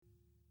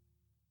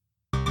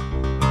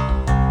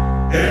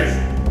East,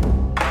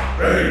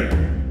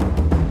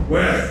 train,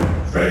 west,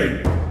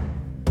 train.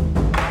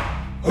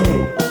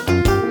 Who?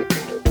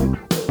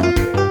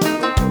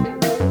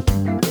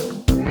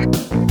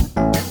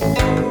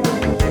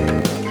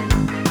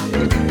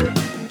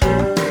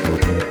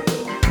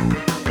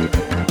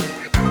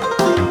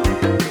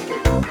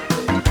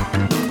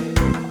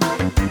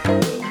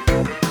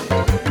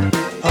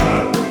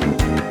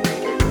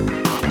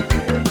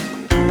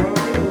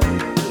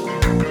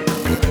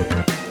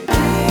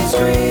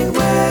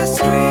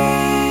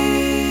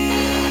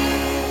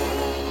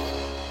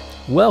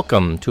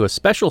 Welcome to a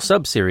special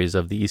sub-series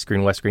of the East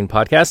Screen, West Screen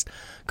podcast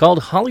called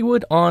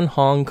Hollywood on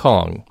Hong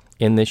Kong.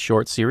 In this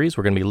short series,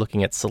 we're going to be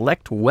looking at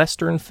select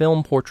Western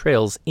film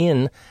portrayals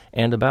in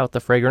and about the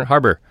Fragrant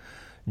Harbor.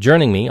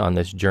 Joining me on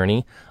this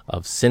journey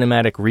of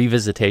cinematic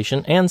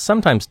revisitation and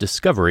sometimes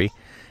discovery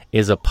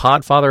is a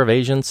podfather of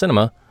Asian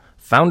cinema,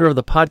 founder of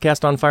the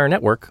Podcast on Fire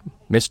Network,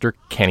 Mr.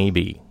 Kenny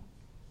B.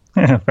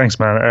 Thanks,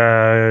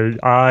 man.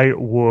 I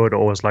would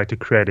always like to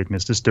credit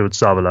Mr. Stuart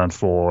Sutherland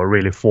for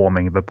really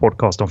forming the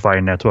Podcast on Fire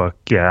network.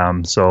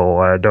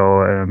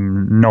 Though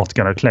I'm not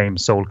going to claim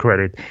sole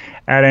credit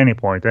at any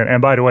point.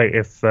 And by the way,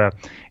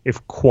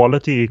 if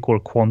quality equal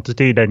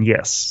quantity, then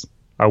yes,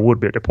 I would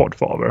be the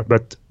podfather.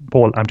 But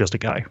Paul, I'm just a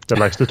guy that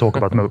likes to talk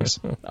about movies.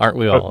 Aren't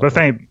we all? But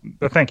thank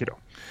you, though.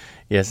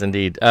 Yes,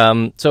 indeed.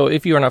 So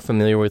if you are not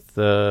familiar with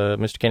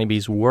Mr. Kenny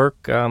B's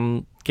work,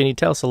 can you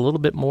tell us a little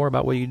bit more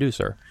about what you do,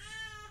 sir?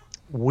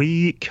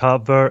 We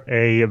cover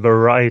a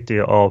variety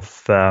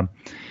of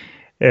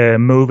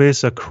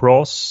movies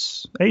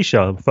across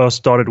Asia. First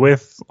started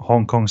with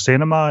Hong Kong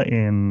cinema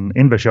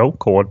in the show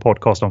called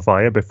Podcast on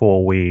Fire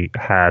before we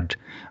had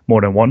more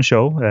than one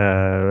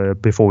show,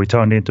 before we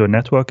turned into a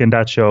network. And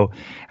that show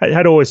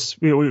had always,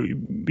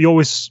 we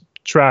always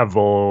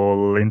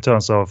travel in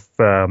terms of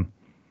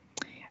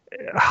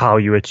how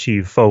you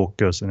achieve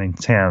focus and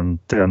intent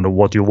and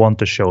what you want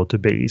the show to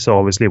be. So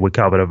obviously we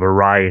covered a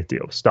variety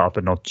of stuff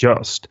and not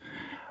just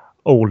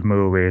old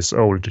movies,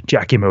 old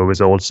Jackie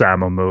movies, old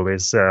Sammo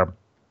movies. And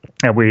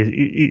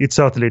it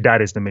certainly,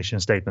 that is the mission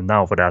statement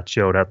now for that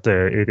show, that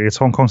it's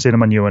Hong Kong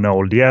cinema, new and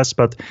old, yes,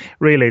 but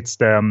really it's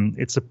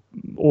a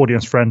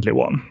audience friendly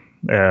one.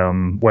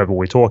 Whether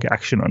we talk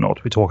action or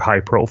not, we talk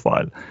high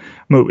profile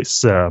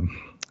movies.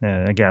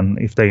 Again,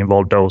 if they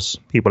involve those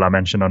people I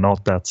mentioned or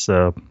not, that's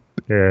not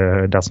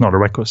a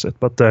requisite.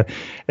 But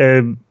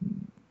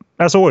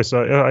as always,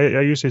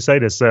 I usually say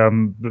this,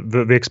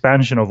 the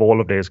expansion of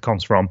all of this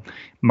comes from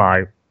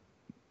my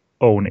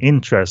own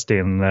interest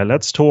in,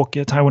 let's talk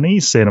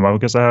Taiwanese cinema,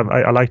 because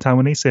I like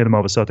Taiwanese cinema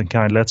of a certain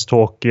kind. Let's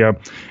talk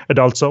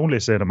adults-only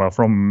cinema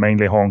from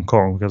mainly Hong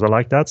Kong, because I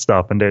like that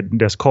stuff. And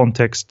there's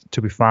context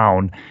to be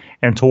found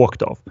and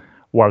talked of,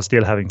 while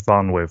still having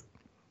fun with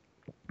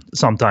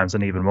sometimes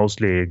and even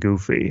mostly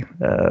goofy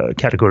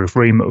category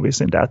 3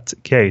 movies in that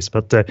case.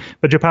 But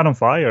Japan on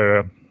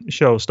Fire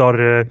show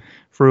started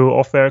through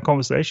off-air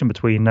conversation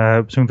between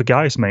the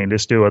guys, mainly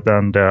Stuart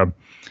and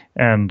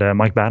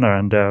Mike Banner,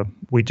 and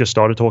we just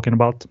started talking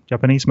about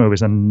Japanese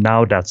movies, and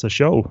now that's a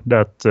show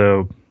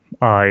that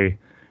I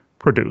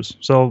produce.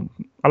 So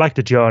I like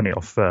the journey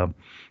of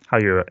how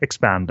you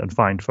expand and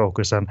find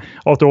focus, and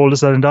after all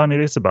is said and done,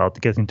 it is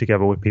about getting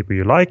together with people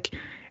you like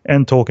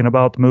and talking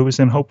about movies,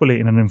 and hopefully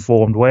in an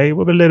informed way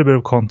with a little bit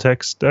of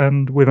context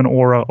and with an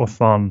aura of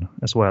fun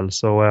as well.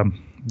 So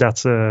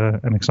that's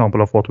an example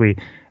of what we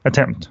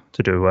attempt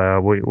to do.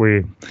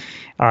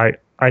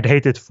 I'd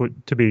hate it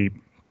to be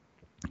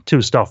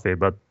too stuffy,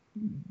 but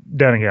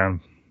then again,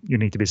 you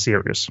need to be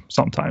serious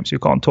sometimes. You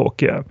can't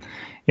talk. You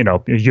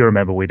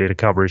remember we did a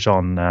coverage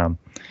on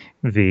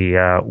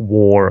the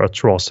war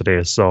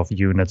atrocities of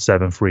Unit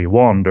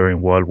 731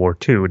 during World War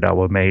II that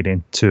were made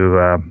into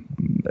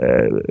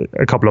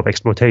a couple of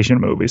exploitation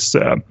movies,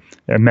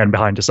 Men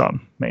Behind the Sun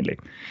mainly.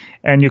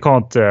 And you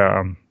can't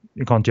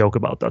joke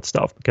about that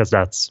stuff, because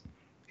that's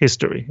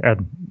history,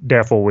 and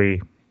therefore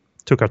we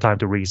took our time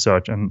to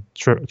research and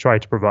try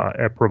to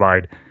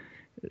provide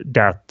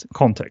that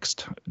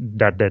context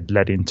that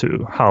led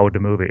into how the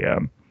movie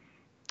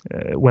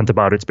went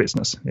about its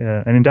business.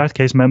 And in that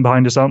case, Men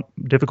Behind the Sun,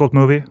 difficult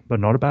movie, but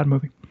not a bad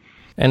movie.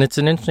 And it's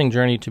an interesting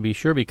journey to be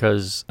sure,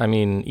 because, I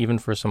mean, even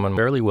for someone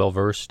fairly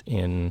well-versed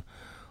in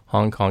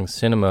Hong Kong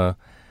cinema,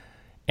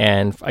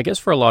 and I guess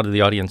for a lot of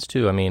the audience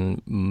too, I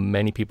mean,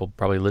 many people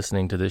probably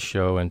listening to this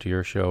show and to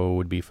your show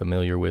would be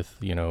familiar with,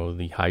 the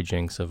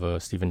hijinks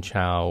of Stephen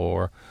Chow,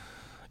 or,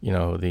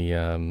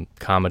 the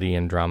comedy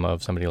and drama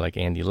of somebody like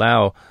Andy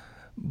Lau.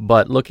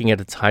 But looking at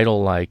a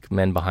title like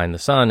Men Behind the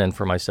Sun, and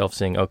for myself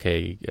saying,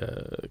 okay,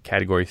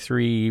 category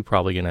 3,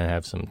 probably going to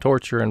have some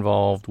torture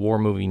involved, war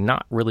movie,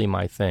 not really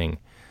my thing.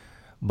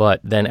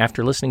 But then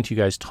after listening to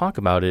you guys talk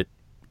about it,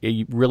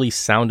 it really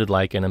sounded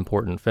like an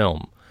important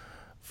film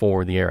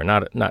for the era.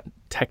 Not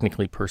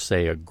technically per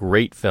se a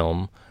great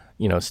film,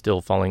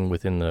 still falling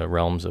within the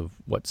realms of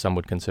what some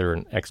would consider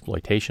an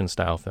exploitation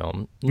style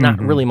film.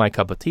 Not really my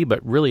cup of tea, but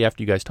really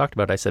after you guys talked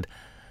about it, I said,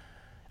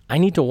 I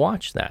need to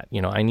watch that.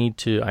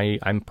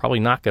 I'm probably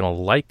not going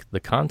to like the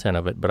content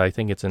of it, but I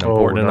think it's an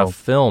important enough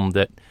film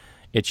that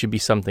it should be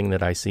something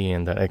that I see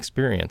and that I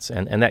experience.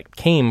 And that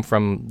came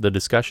from the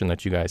discussion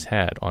that you guys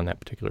had on that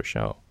particular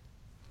show.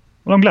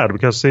 Well, I'm glad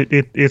because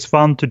it's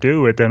fun to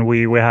do it, and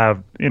we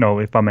have,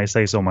 if I may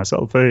say so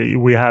myself,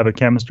 we have a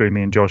chemistry,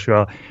 me and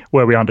Joshua,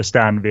 where we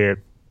understand the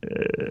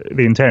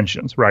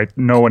intentions, right?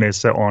 No one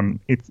is on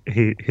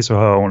his or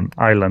her own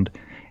island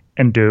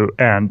and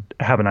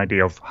have an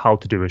idea of how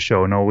to do a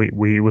show. No,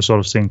 we will sort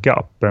of sync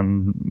up,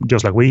 and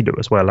just like we do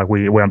as well. Like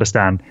we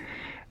understand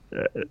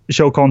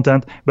show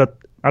content, but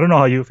I don't know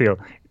how you feel.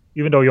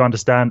 Even though you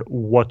understand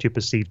what you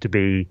perceive to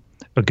be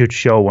a good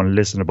show and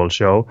listenable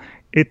show,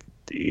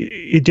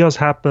 it just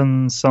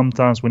happens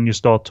sometimes when you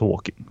start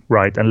talking,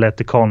 right, and let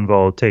the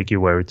convo take you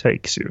where it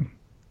takes you.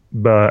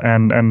 But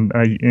and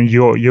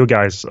you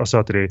guys are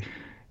certainly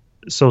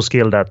so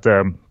skilled that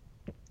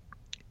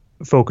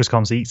focus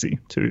comes easy.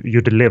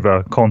 You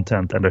deliver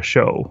content and a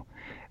show,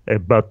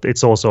 but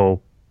it's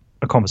also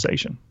a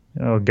conversation.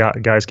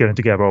 Guys getting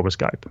together over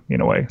Skype in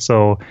a way.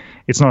 So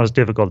it's not as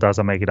difficult as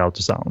I make it out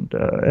to sound,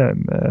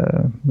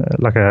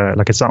 like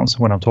it sounds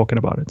when I'm talking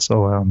about it.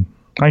 So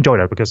I enjoy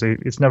that because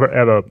it's never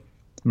ever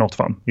not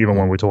fun, even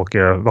when we talk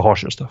the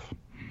harsher stuff.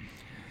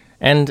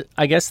 And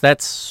I guess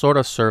that sort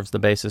of serves the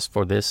basis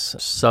for this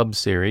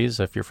sub-series.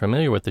 If you're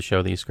familiar with the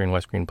show, the East Screen,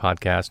 West Screen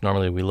podcast,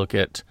 normally we look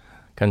at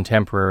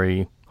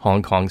contemporary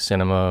Hong Kong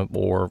cinema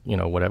or,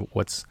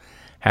 what's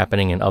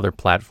happening in other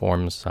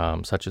platforms,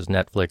 such as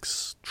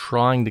Netflix,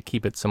 trying to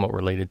keep it somewhat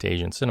related to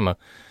Asian cinema.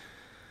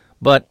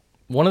 But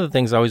one of the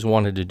things I always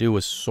wanted to do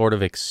was sort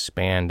of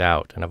expand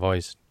out, and I've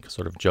always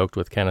sort of joked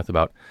with Kenneth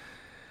about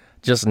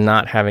just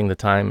not having the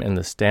time and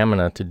the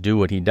stamina to do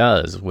what he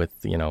does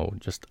with,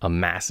 just a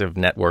massive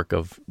network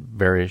of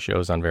various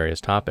shows on various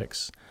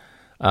topics.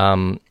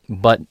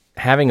 But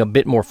having a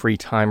bit more free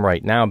time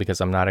right now,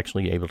 because I'm not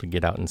actually able to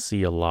get out and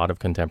see a lot of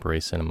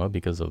contemporary cinema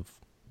because of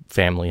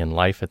family and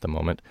life at the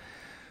moment,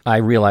 I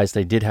realized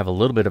I did have a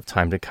little bit of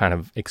time to kind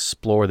of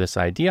explore this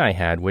idea I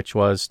had, which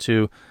was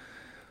to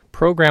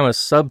program a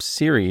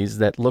sub-series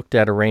that looked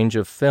at a range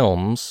of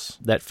films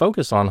that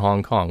focus on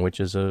Hong Kong, which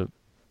is a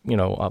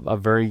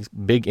very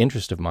big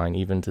interest of mine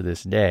even to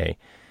this day,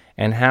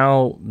 and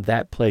how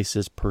that place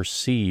is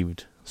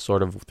perceived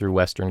sort of through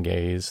Western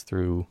gaze,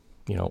 through,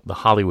 the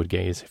Hollywood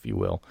gaze, if you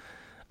will.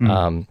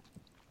 And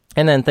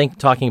then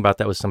talking about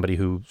that with somebody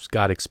who's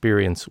got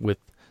experience with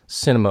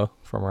cinema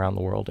from around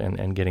the world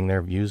and getting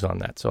their views on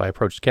that. So I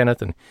approached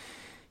Kenneth, and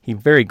he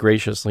very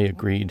graciously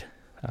agreed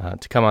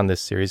to come on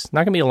this series. Not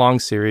going to be a long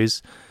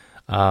series.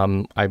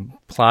 I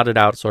plotted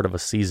out sort of a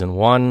season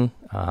 1,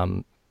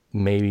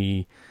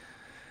 maybe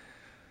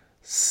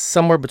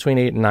somewhere between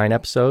 8 and 9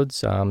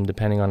 episodes,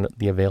 depending on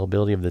the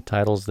availability of the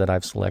titles that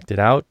I've selected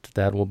out.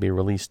 That will be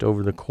released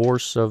over the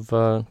course of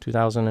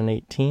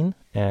 2018.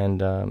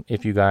 And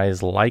if you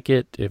guys like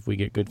it, if we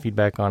get good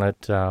feedback on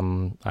it,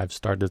 I've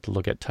started to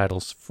look at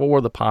titles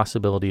for the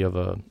possibility of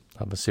a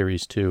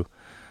series 2.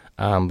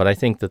 But I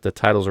think that the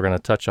titles we're going to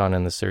touch on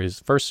in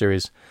the first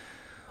series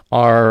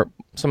are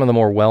some of the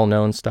more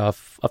well-known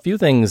stuff, a few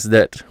things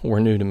that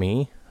were new to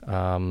me,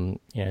 and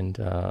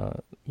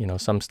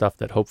some stuff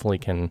that hopefully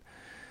can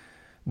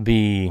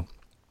be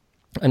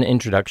an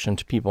introduction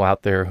to people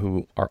out there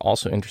who are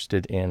also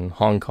interested in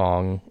Hong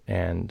Kong,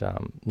 and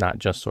not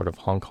just sort of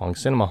Hong Kong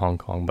cinema, Hong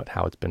Kong, but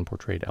how it's been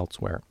portrayed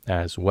elsewhere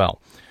as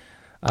well.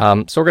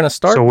 So we're going to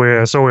start.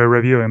 So we're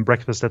reviewing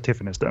Breakfast at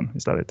Tiffany's then.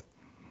 Is that it?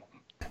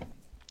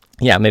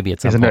 Yeah, maybe at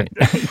some point.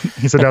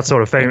 So that's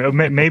sort of famous.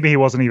 Maybe he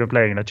wasn't even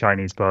playing a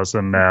Chinese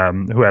person.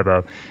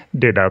 Whoever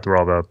did that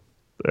rather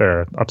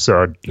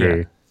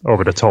absurdly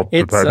over the top.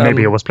 But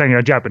maybe he was playing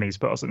a Japanese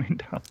person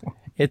in that one.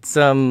 It's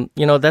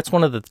that's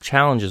one of the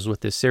challenges with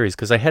this series,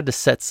 because I had to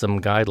set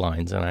some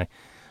guidelines, and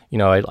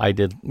I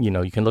did.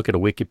 You can look at a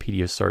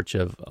Wikipedia search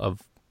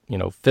of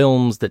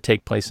films that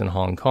take place in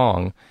Hong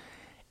Kong,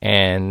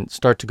 and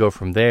start to go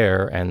from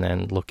there, and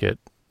then look at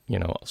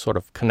sort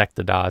of connect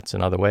the dots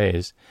in other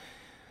ways.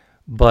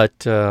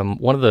 But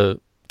one of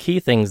the key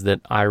things that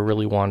I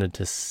really wanted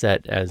to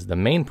set as the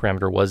main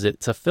parameter was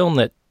it's a film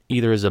that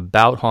either is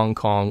about Hong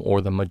Kong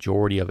or the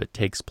majority of it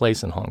takes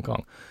place in Hong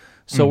Kong.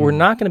 So we're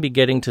not going to be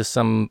getting to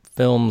some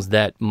films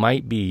that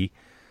might be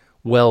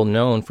well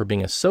known for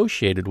being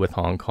associated with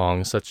Hong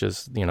Kong, such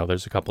as,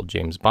 there's a couple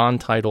James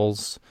Bond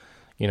titles,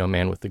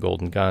 Man with the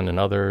Golden Gun and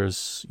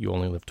others, You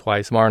Only Live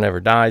Twice, Tomorrow Never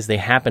Dies. They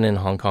happen in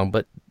Hong Kong,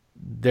 but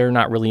they're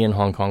not really in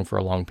Hong Kong for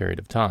a long period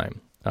of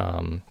time.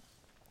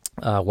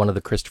 One of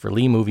the Christopher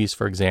Lee movies,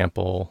 for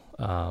example,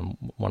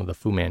 one of the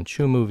Fu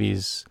Manchu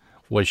movies,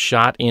 was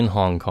shot in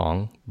Hong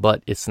Kong,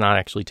 but it's not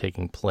actually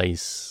taking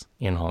place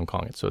in Hong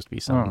Kong. It's supposed to be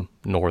some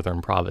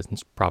northern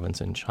province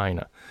in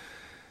China.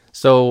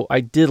 So I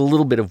did a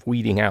little bit of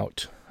weeding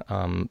out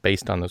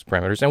based on those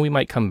parameters, and we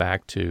might come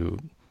back to,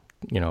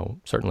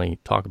 certainly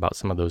talk about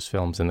some of those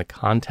films in the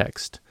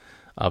context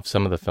of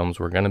some of the films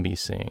we're going to be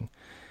seeing.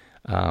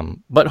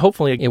 But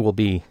hopefully it will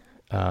be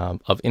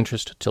of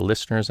interest to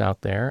listeners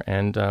out there,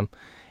 and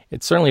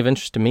it's certainly of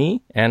interest to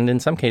me, and in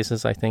some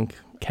cases I think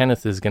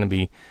Kenneth is going to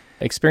be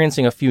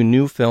experiencing a few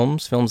new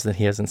films that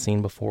he hasn't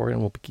seen before, and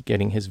we'll be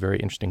getting his very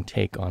interesting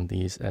take on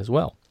these as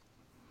well.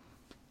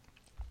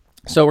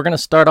 So we're going to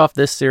start off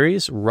this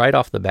series right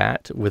off the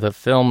bat with a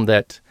film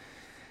that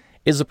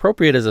is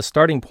appropriate as a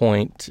starting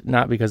point,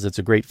 not because it's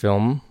a great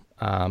film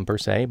per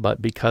se,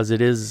 but because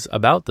it is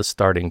about the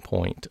starting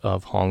point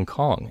of Hong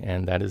Kong,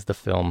 and that is the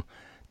film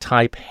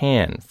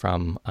Taipan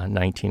from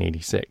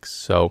 1986.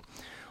 So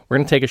we're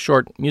going to take a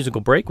short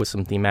musical break with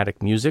some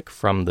thematic music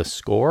from the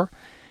score,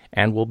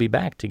 and we'll be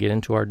back to get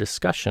into our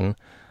discussion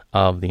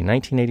of the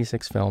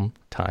 1986 film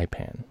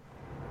Taipan.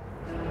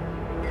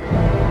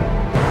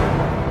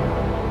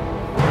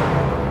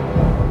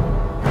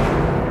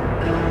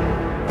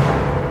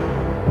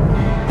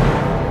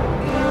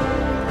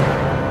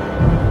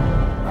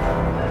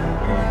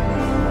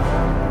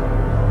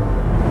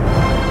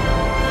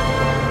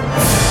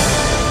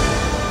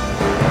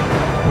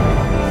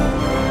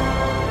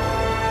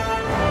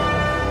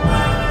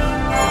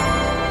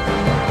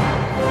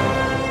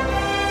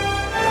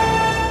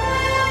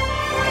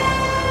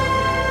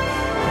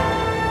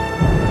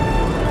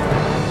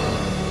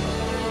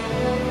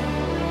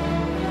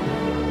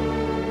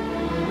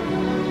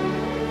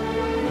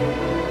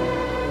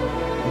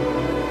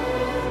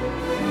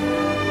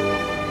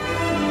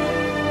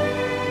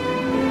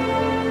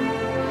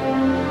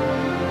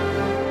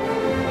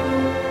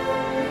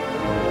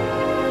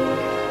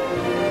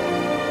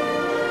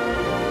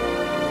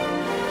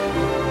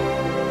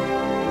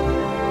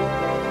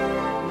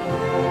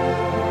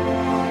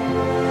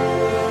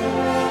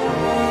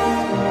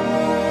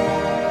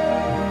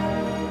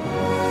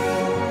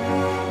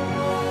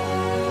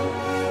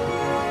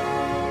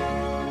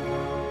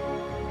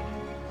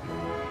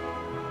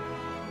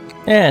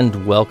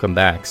 And welcome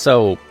back.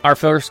 So our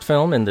first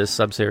film in this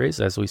subseries,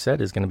 as we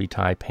said, is going to be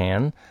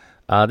Taipan.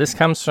 This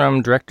comes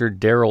from director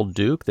Daryl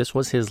Duke. This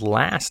was his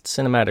last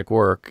cinematic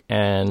work,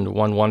 and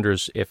one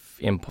wonders if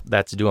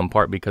that's due in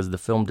part because the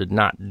film did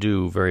not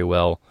do very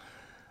well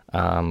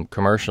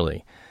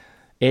commercially.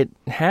 It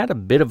had a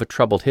bit of a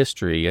troubled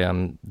history.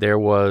 There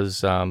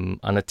was an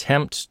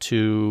attempt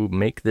to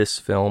make this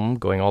film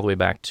going all the way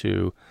back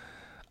to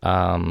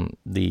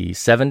the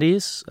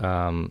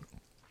 70s.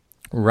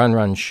 Run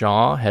Run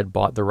Shaw had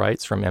bought the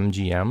rights from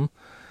MGM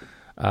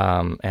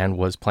and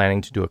was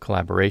planning to do a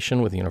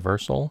collaboration with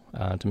Universal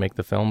to make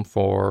the film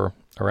for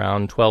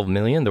around $12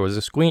 million. There was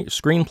a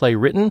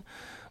screenplay written,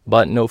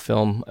 but no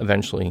film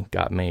eventually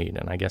got made.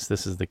 And I guess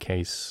this is the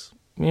case,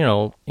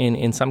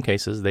 in some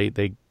cases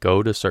they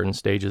go to certain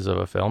stages of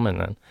a film and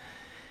then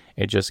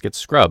it just gets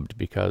scrubbed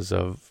because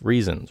of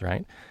reasons,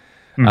 right?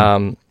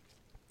 Mm-hmm.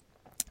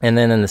 And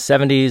then in the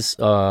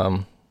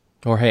 70s,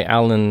 Jorge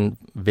Allen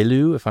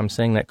Villu, if I'm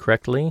saying that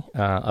correctly,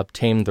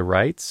 obtained the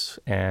rights,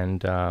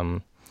 and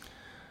an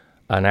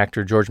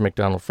actor, George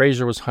MacDonald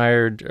Fraser, was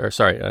hired.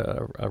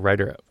 A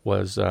writer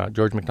was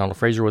George MacDonald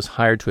Fraser was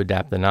hired to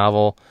adapt the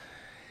novel.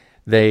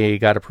 They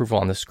got approval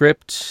on the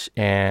script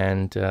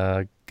and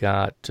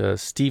got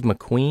Steve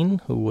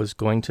McQueen, who was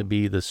going to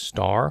be the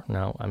star.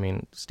 Now, I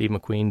mean, Steve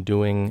McQueen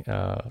doing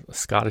a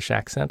Scottish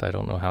accent. I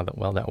don't know how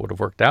that would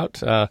have worked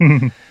out.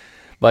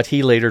 But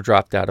he later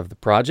dropped out of the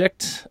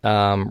project.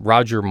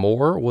 Roger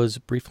Moore was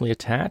briefly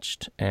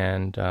attached,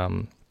 and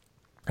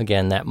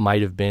again, that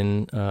might have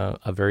been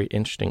a very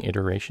interesting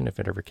iteration if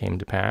it ever came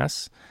to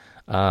pass.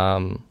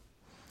 And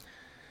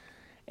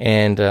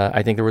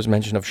I think there was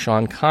mention of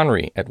Sean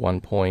Connery at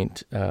one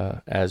point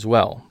as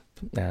well.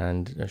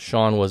 And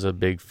Sean was a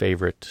big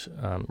favorite,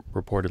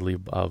 reportedly,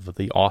 of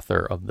the author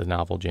of the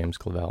novel, James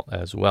Clavell,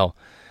 as well.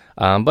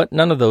 But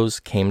none of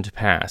those came to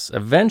pass.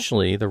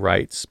 Eventually, the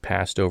rights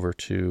passed over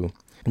to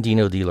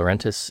Dino De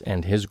Laurentiis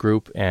and his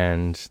group,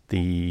 and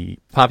the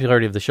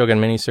popularity of the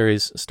Shogun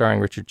miniseries starring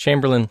Richard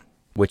Chamberlain,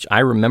 which I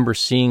remember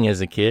seeing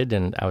as a kid,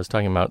 and I was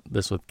talking about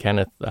this with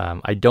Kenneth.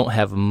 I don't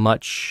have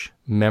much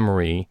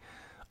memory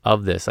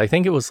of this. I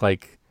think it was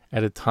like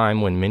at a time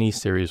when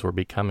miniseries were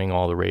becoming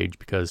all the rage,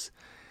 because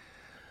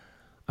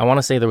I want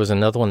to say there was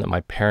another one that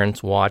my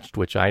parents watched,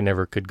 which I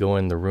never could go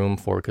in the room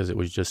for because it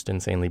was just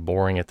insanely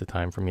boring at the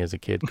time for me as a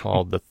kid,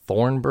 called The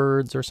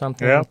Thornbirds or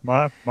something. Yeah,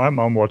 my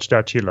mom watched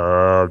that. She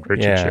loved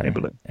Richard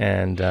Chamberlain.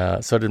 And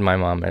so did my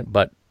mom.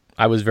 But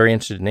I was very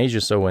interested in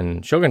Asia, so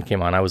when Shogun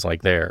came on, I was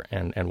like there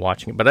and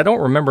watching it. But I don't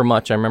remember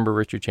much. I remember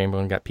Richard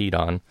Chamberlain got peed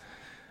on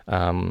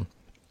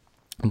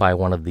by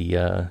one of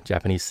the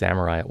Japanese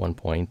samurai at one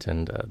point,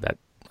 and that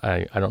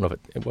I don't know if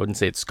I wouldn't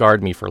say it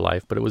scarred me for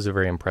life, but it was a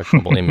very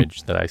impressionable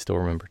image that I still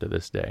remember to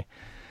this day.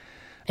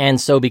 And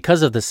so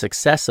because of the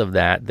success of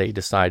that, they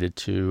decided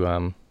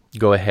to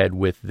go ahead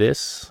with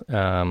this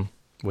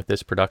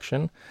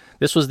production.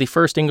 This was the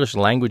first English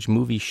language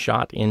movie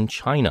shot in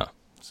China.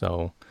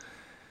 So,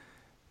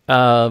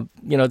 that's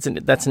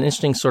an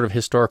interesting sort of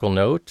historical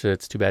note.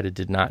 It's too bad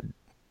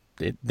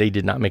they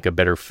did not make a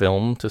better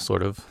film to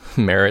sort of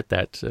merit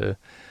that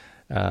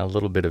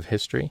little bit of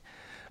history.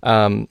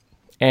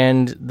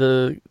 And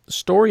the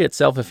story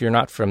itself, if you're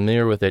not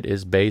familiar with it,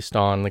 is based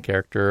on the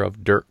character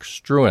of Dirk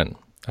Struan,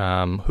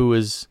 who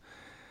is,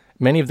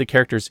 many of the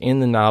characters in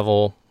the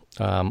novel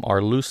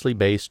are loosely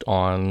based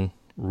on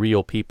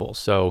real people.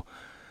 So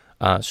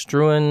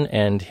Struan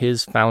and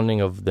his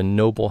founding of the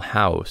noble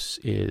house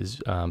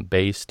is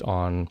based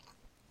on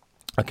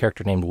a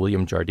character named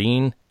William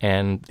Jardine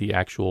and the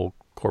actual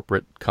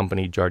corporate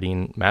company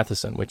Jardine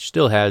Matheson, which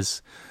still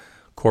has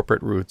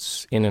corporate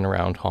roots in and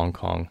around Hong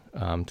Kong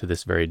to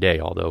this very day,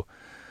 although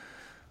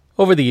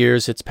over the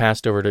years it's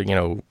passed over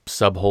to,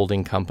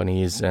 sub-holding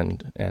companies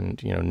and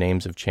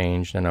names have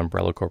changed and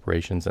umbrella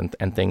corporations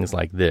and things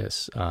like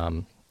this.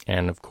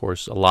 And of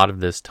course, a lot of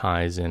this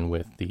ties in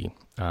with the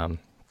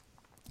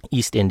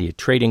East India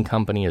Trading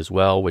Company as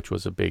well, which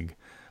was a big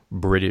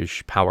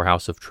British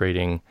powerhouse of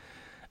trading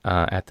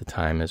at the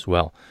time as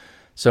well.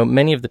 So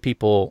many of the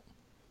people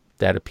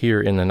that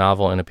appear in the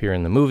novel and appear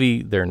in the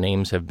movie, their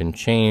names have been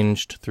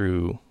changed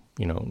through,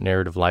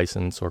 narrative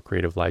license or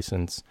creative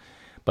license,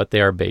 but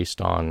they are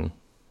based on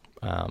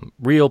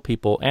real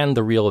people and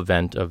the real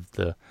event of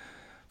the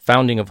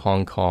founding of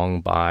Hong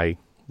Kong by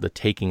the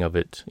taking of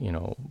it,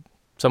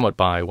 somewhat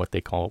by what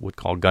they would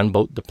call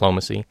gunboat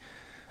diplomacy,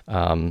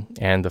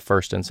 and the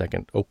First and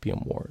Second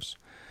Opium Wars.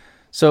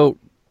 So,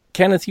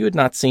 Kenneth, you had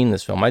not seen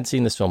this film. I'd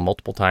seen this film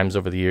multiple times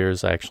over the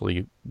years. I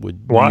actually would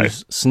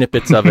use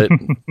snippets of it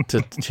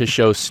to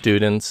show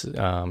students,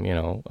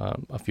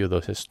 a few of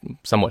those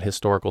somewhat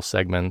historical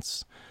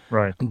segments.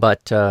 Right.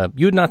 But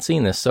you had not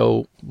seen this,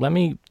 so let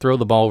me throw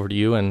the ball over to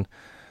you and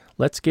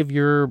let's give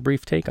your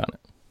brief take on it.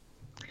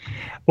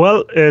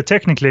 Well,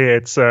 technically,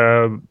 it's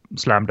a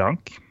slam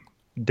dunk.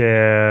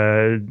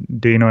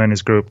 Dino and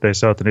his group, they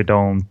certainly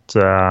don't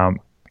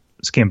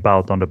skimp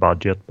out on the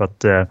budget,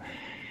 but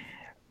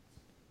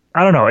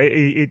I don't know.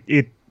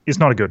 It's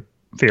not a good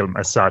film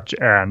as such,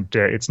 and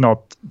it's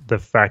not the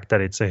fact that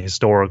it's a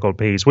historical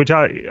piece, which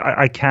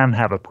I can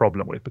have a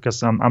problem with,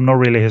 because I'm not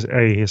really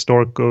a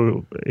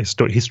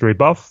history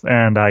buff,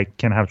 and I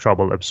can have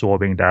trouble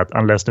absorbing that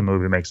unless the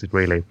movie makes it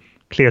really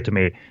clear to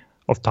me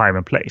of time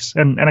and place,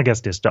 and I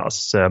guess this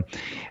does.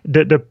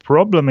 The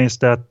problem is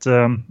that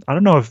I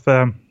don't know if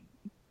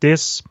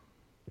this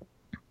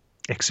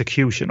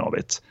execution of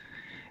it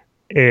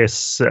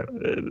is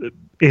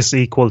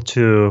equal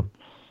to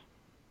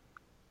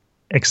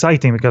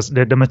exciting, because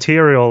the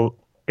material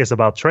is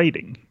about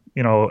trading,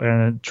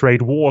 and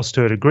trade wars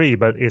to a degree,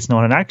 but it's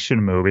not an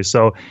action movie.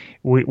 So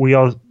we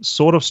are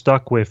sort of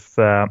stuck with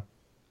a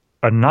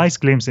nice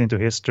glimpse into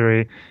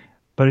history,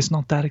 but it's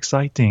not that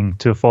exciting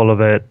to follow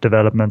the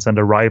developments and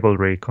the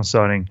rivalry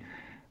concerning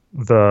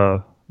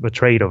the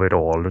trade of it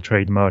all, the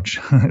trade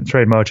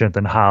merchant,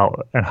 and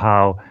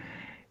how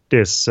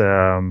this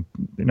how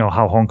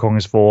Hong Kong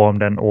is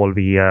formed and all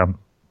the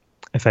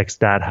effects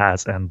that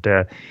has. And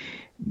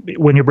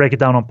when you break it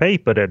down on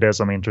paper, there's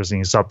some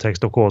interesting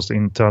subtext, of course,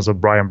 in terms of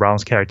Brian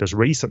Brown's character's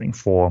reasoning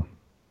for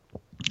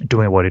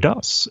doing what he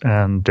does,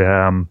 and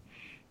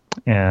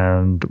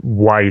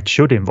why it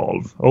should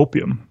involve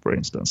opium, for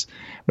instance.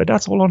 But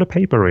that's all on the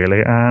paper,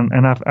 really.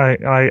 And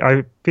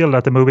I feel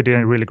that the movie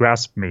didn't really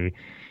grasp me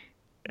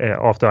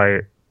after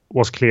I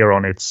was clear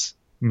on its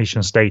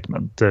mission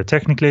statement.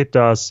 Technically, it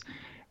does.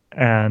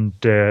 And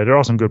there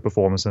are some good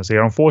performances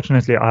here.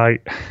 Unfortunately,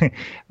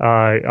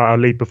 our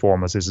lead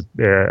performance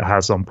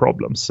has some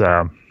problems.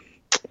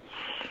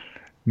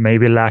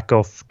 Maybe lack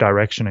of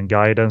direction and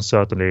guidance,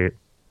 certainly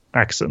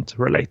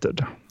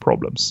accent-related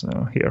problems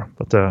here.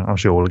 But I'm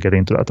sure we'll get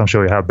into that. I'm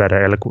sure you have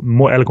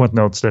more eloquent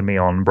notes than me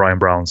on Brian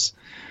Brown's.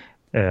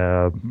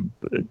 There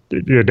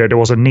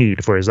was a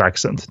need for his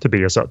accent to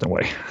be a certain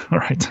way,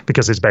 right?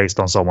 Because it's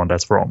based on someone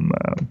that's from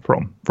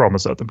a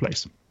certain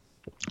place.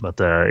 But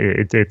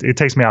it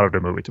takes me out of the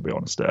movie, to be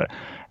honest.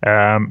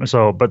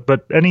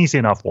 But an easy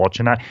enough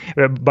watch.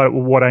 But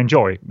what I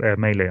enjoy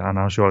mainly, and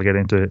I'm sure I'll get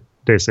into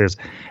this, is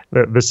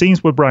the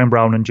scenes with Brian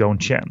Brown and Joan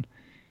Chen.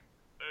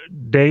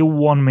 They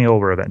won me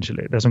over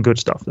eventually. There's some good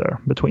stuff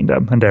there between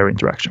them and their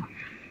interaction.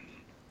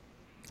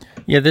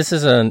 Yeah, this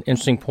is an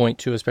interesting point,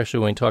 too, especially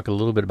when we talk a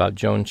little bit about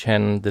Joan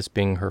Chen, this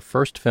being her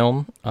first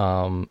film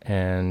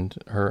and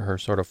her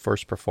sort of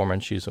first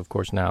performance. She's, of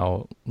course,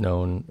 now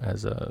known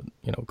as a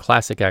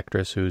classic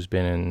actress who's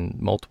been in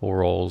multiple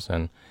roles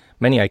and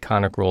many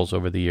iconic roles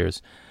over the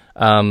years.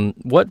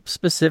 What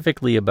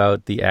specifically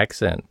about the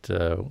accent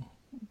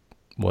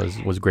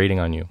was grating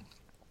on you?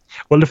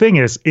 Well, the thing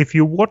is, if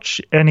you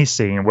watch any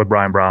scene with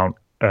Brian Brown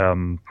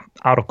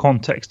out of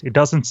context, it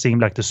doesn't seem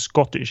like the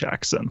Scottish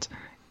accent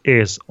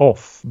is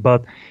off,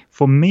 but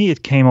for me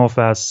it came off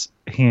as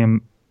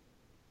him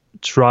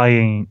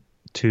trying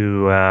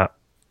to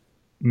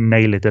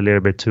nail it a little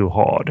bit too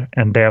hard,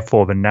 and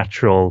therefore the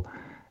natural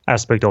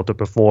aspect of the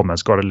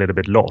performance got a little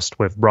bit lost,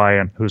 with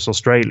Brian, who's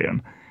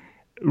Australian,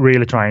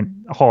 really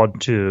trying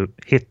hard to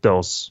hit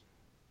those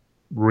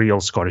real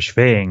Scottish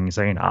things,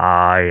 saying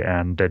 "I"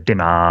 and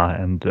 "dinner"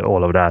 and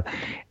all of that,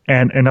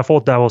 and I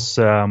thought that was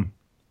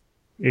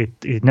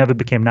It never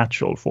became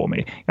natural for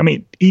me. I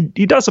mean,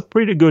 he does a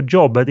pretty good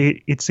job, but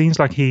it seems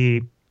like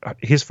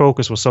his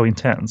focus was so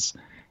intense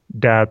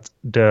that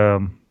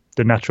the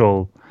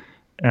natural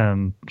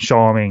and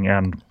charming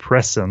and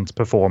present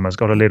performance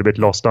got a little bit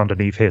lost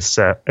underneath his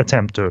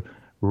attempt to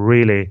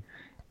really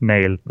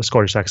nail the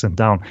Scottish accent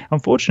down.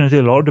 Unfortunately,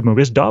 a lot of the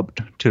movie is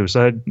dubbed too,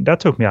 so that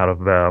took me out of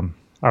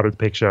the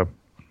picture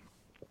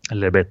a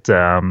little bit.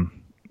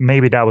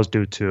 Maybe that was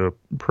due to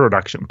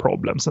production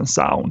problems and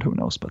sound. Who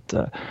knows? But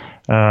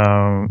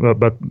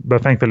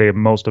thankfully,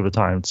 most of the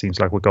time it seems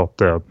like we got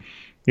the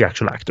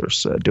actual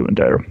actors doing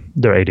their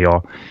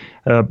ADR.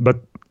 But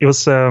it was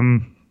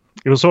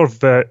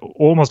sort of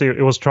almost,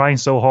 it was trying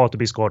so hard to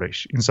be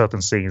Scottish in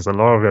certain scenes. A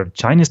lot of the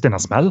Chinese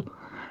didn't smell,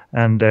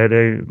 and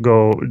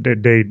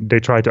they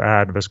try to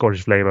add the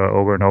Scottish flavor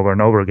over and over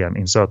and over again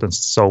in certain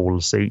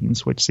soul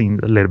scenes, which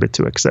seemed a little bit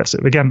too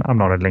excessive. Again, I'm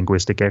not a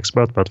linguistic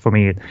expert, but for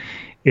me,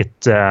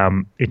 it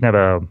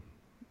never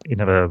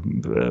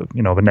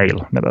the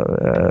nail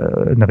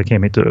never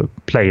came into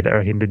play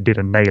there. He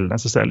didn't nail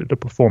necessarily the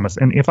performance.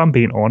 And if I'm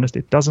being honest,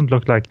 it doesn't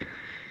look like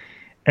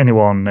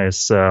anyone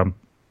is.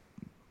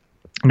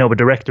 The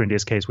director in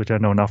this case, which I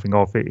know nothing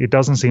of, it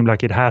doesn't seem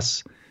like it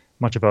has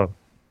much of a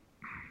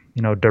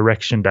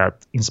direction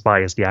that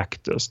inspires the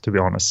actors, to be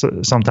honest.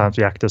 Sometimes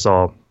the actors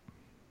are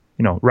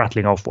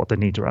rattling off what they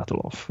need to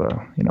rattle off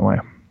in a way.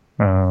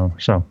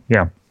 So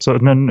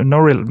no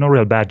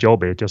real bad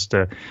job. It just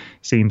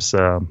seems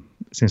a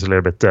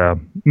little bit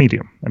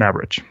medium and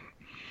average.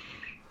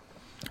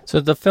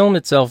 So the film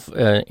itself,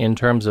 in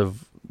terms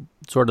of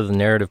sort of the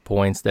narrative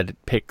points that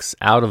it picks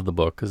out of the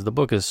book, because the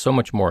book is so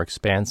much more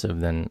expansive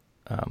than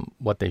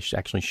what they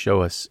actually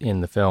show us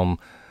in the film.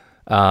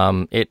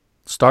 It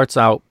starts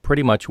out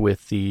pretty much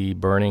with the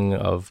burning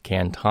of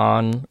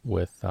Canton,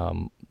 with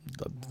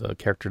the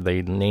character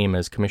they name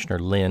as Commissioner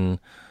Lin,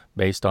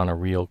 based on a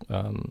real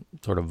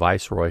sort of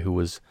viceroy who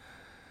was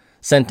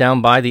sent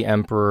down by the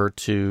emperor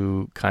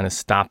to kind of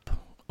stop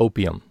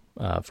opium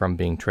from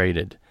being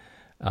traded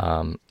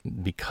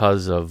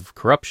because of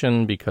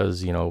corruption,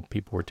 because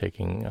people were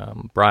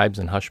taking bribes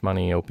and hush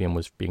money. Opium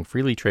was being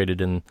freely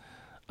traded in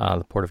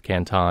the port of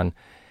Canton.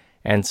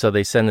 And so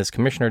they send this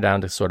commissioner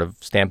down to sort of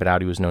stamp it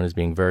out. He was known as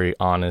being very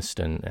honest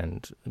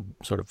and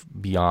sort of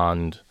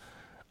beyond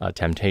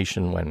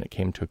temptation when it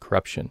came to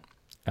corruption.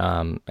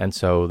 And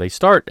so they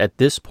start at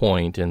this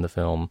point in the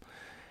film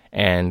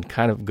and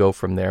kind of go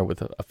from there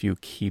with a few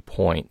key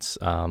points.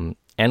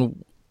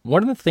 And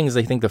one of the things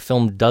I think the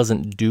film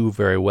doesn't do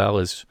very well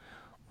is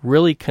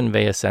really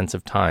convey a sense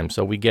of time.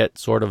 So we get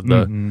sort of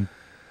the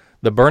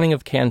burning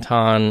of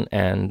Canton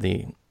and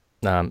the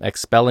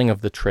expelling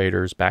of the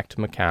traders back to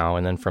Macau,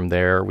 and then from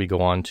there we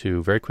go on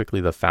to very quickly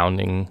the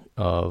founding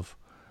of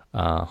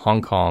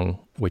Hong Kong,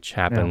 which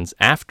happens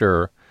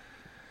after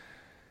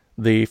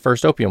the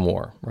first Opium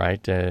War,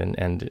 right?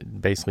 And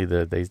basically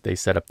they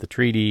set up the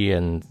treaty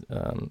and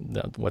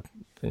what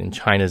in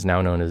China is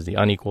now known as the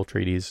unequal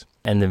treaties,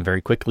 and then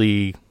very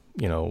quickly,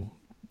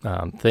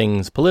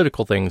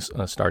 political things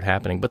start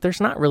happening. But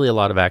there's not really a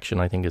lot of action,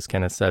 I think, as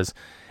Kenneth says.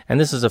 And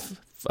this is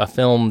a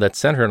film that's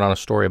centered on a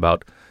story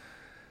about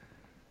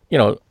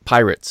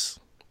pirates,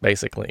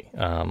 basically,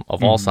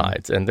 of all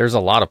sides. And there's a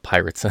lot of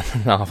pirates in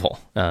the novel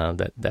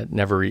that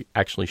never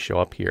actually show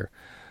up here.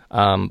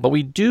 But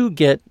we do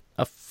get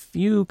a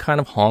few kind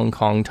of Hong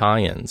Kong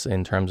tie-ins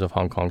in terms of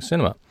Hong Kong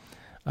cinema.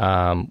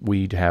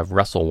 We have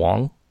Russell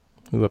Wong,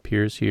 who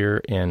appears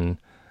here in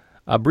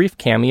a brief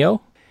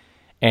cameo.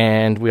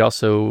 And we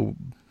also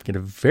get a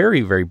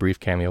very, very brief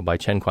cameo by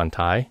Chen Quan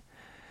Tai.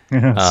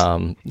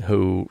 Yes.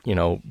 Who,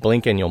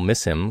 blink and you'll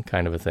miss him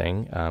kind of a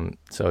thing.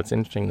 So it's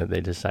interesting that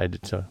they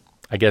decided to,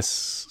 I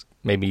guess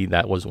maybe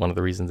that was one of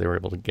the reasons they were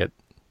able to get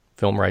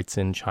film rights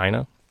in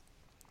China,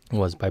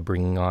 was by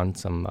bringing on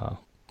some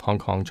Hong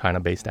Kong,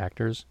 China-based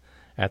actors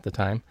at the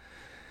time.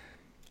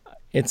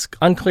 It's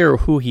unclear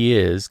who he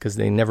is because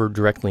they never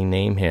directly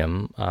name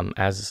him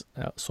as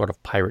a sort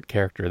of pirate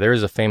character. There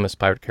is a famous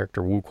pirate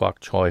character, Wu Kwok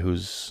Choi,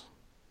 who's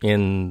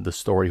in the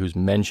story, who's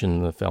mentioned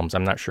in the films.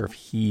 I'm not sure if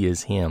he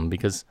is him,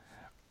 because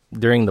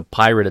during the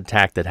pirate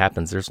attack that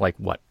happens, there's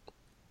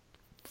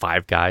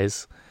 5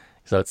 guys.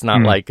 So it's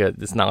not like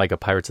a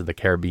Pirates of the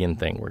Caribbean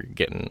thing where you're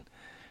getting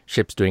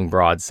ships doing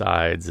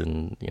broadsides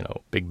and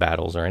big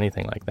battles or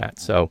anything like that.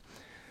 So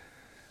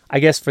I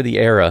guess for the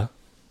era,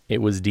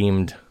 it was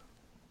deemed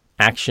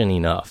action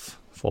enough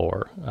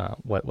for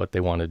what they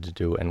wanted to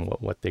do and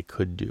what they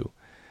could do.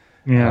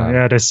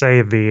 They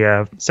save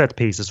the set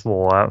pieces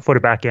for the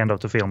back end of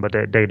the film, but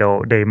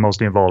they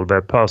mostly involve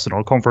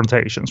personal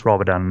confrontations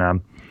rather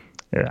than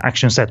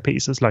action set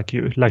pieces like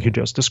you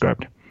just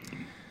described.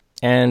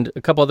 And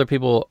a couple other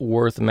people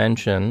worth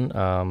mention.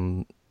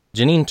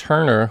 Janine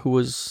Turner, who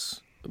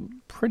was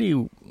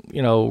pretty,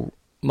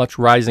 much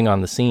rising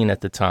on the scene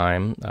at the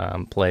time,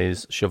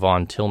 plays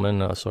Siobhan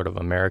Tillman, a sort of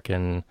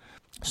American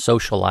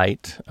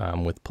socialite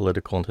with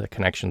political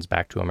connections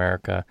back to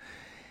America.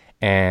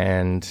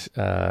 And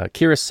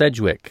Kira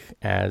Sedgwick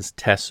as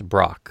Tess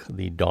Brock,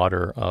 the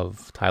daughter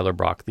of Tyler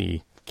Brock,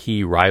 the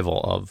key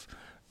rival of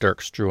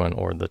Dirk Struan,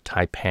 or the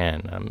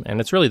Taipan. And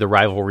it's really the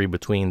rivalry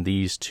between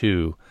these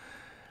two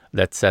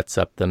that sets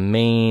up the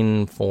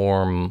main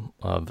form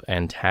of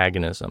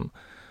antagonism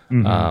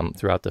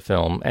throughout the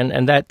film.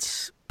 And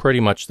that's pretty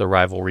much the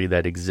rivalry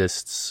that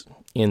exists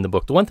in the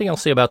book. The one thing I'll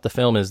say about the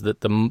film is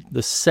that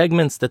the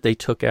segments that they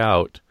took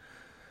out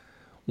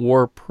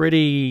were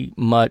pretty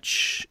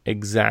much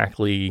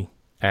exactly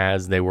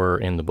as they were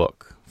in the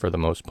book for the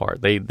most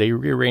part. They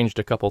rearranged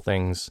a couple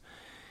things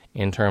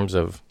in terms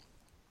of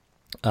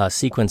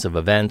sequence of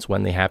events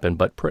when they happen,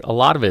 but a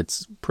lot of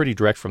it's pretty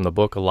direct from the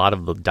book. A lot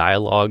of the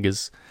dialogue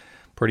is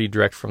pretty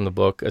direct from the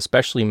book,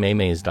 especially Mei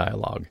Mei's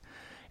dialogue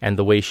and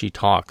the way she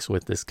talks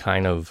with this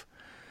kind of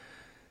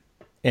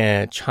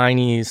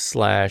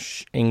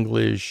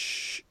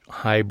Chinese/English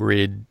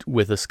hybrid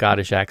with a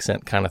Scottish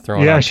accent kind of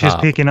thrown on top. Yeah, she's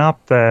picking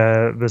up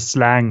the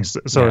slangs,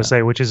 so to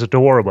say, which is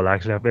adorable,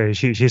 actually.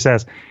 She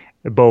says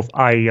both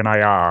I and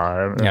I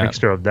are, a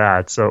mixture of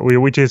that. So,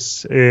 which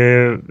is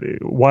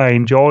why I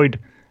enjoyed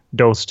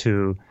those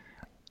two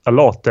a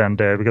lot. And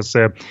because,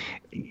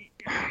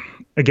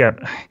 again,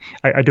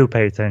 I do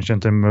pay attention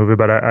to the movie,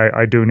 but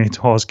I do need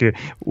to ask you,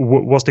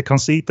 was the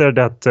conceit there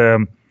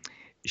that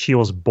she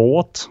was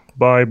bought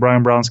by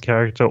Brian Brown's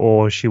character,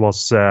 or she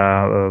was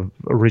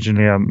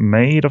originally a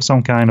maid of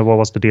some kind, or what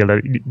was the deal?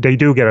 They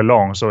do get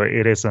along, so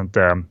it isn't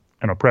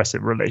an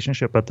oppressive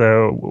relationship, but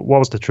what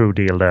was the true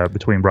deal there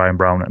between Brian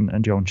Brown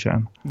and Joan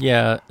Chen?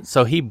 Yeah,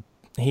 so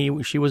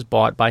she was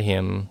bought by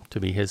him to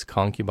be his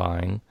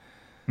concubine,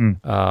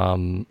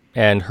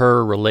 and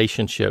her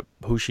relationship,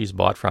 who she's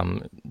bought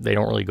from, they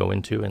don't really go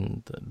into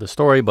in the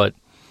story, but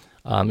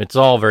it's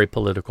all very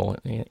political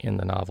in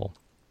the novel.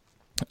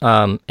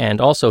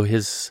 And also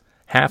his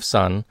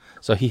half-son,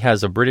 so he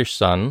has a British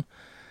son,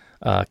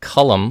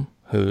 Cullum,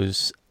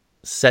 who's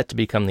set to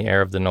become the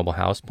heir of the noble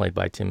house, played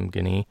by Tim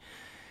Guinea.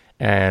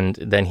 And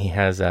then he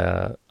has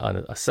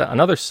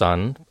another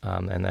son,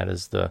 and that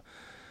is the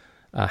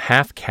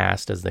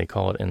half-caste, as they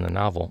call it in the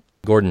novel,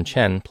 Gordon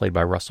Chen, played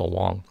by Russell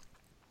Wong,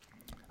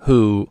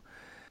 who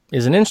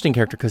is an interesting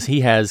character because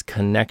he has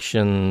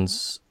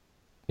connections.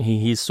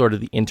 He's sort of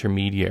the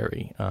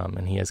intermediary,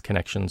 and he has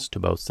connections to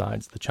both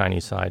sides, the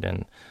Chinese side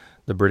and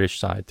the British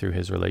side, through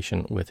his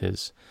relation with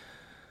his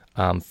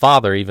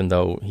father, even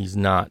though he's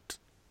not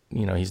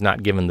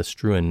given the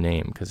Struan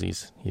name because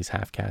he's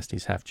half caste,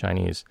 he's half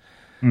Chinese.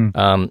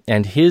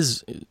 And he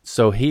is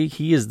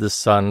the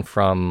son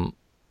from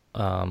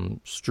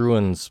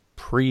Struan's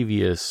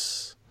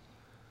previous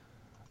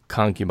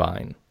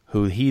concubine,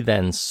 who he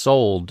then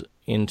sold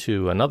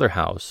into another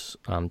house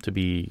to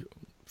be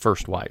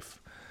first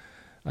wife.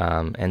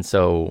 And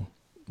so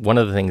one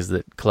of the things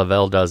that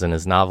Clavel does in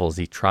his novels,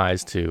 he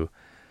tries to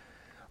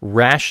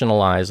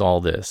rationalize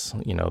all this,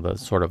 the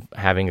sort of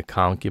having a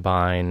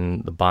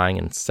concubine, the buying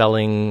and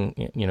selling,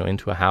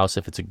 into a house.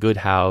 If it's a good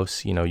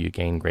house, you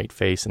gain great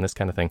face and this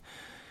kind of thing.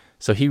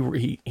 So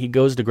he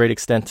goes to great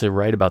extent to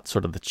write about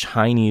sort of the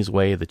Chinese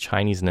way, the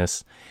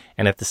Chineseness.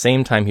 And at the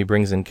same time, he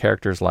brings in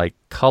characters like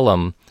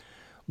Cullum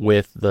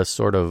with the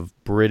sort of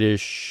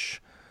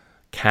British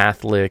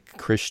Catholic,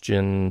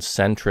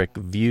 Christian-centric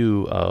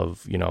view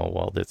of,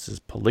 this is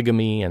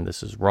polygamy and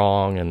this is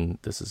wrong and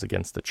this is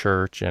against the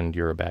church and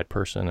you're a bad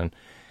person.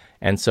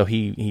 And so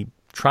he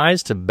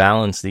tries to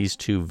balance these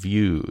two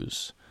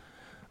views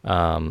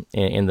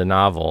in the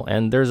novel.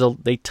 And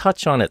they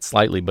touch on it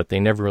slightly, but they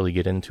never really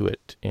get into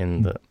it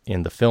in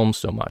the film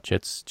so much.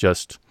 It's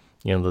just,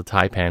 the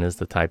taipan is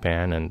the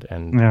taipan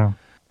and yeah.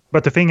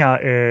 But the thing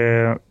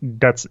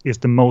that is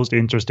the most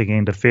interesting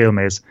in the film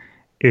is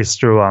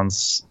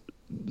Struan's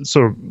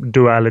sort of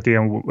duality,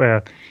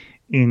 and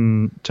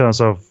in terms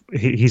of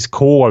he's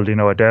called,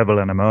 a devil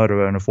and a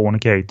murderer and a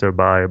fornicator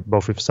by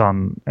both his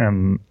son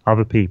and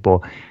other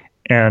people.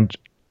 And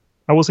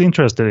I was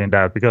interested in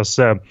that because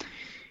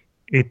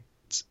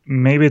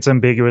maybe it's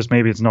ambiguous,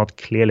 maybe it's not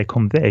clearly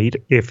conveyed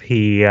if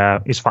he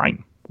is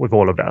fine with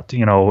all of that,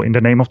 in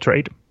the name of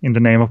trade, in the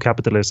name of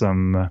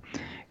capitalism,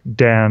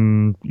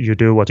 then you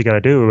do what you got to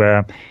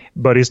do.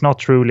 But it's not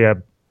truly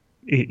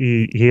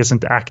he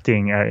isn't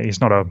acting. He's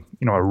not a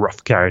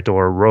rough character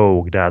or a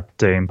rogue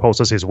that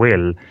imposes his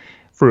will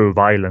through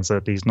violence,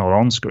 at least not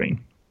on screen.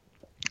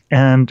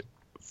 And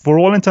for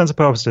all intents and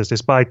purposes,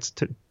 despite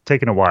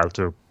taking a while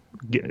to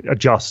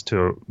adjust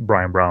to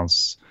Brian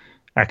Brown's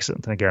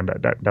accent, and again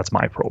that's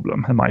my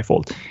problem and my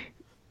fault,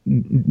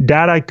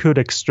 that I could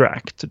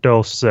extract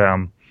those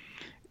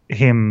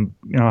him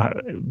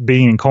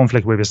being in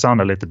conflict with his son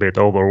a little bit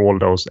over all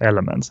those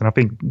elements. And I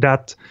think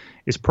that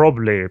is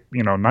probably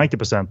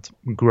 90%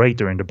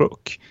 greater in the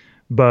book,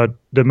 but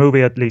the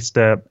movie at least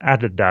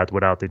added that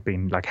without it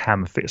being like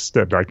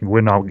ham-fisted, like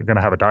we're now going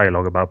to have a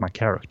dialogue about my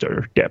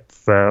character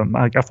depth.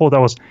 I thought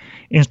that was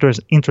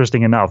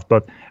interesting enough,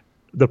 but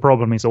the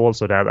problem is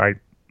also that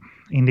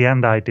in the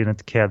end I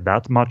didn't care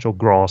that much or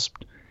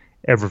grasped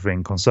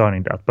everything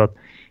concerning that, but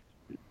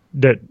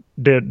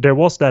there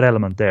was that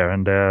element there,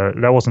 and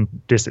that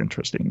wasn't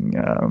disinteresting,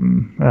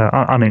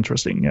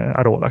 uninteresting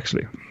at all,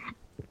 actually.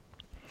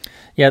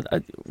 Yeah,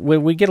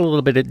 we get a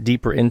little bit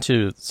deeper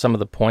into some of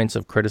the points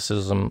of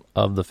criticism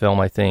of the film,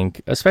 I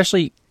think,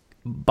 especially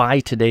by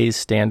today's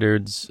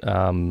standards.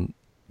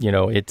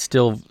 It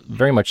still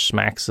very much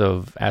smacks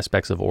of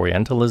aspects of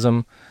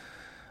Orientalism.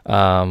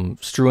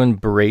 Struan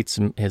berates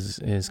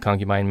his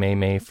concubine Mei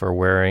Mei for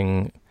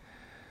wearing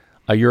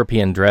a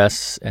European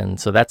dress, and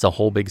so that's a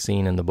whole big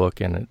scene in the book,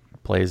 and it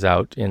plays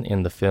out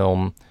in the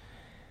film.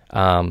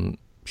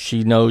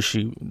 She knows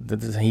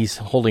he's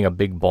holding a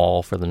big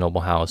ball for the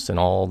noble house, and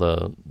all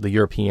the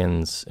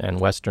Europeans and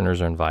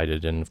Westerners are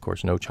invited, and of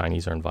course no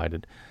Chinese are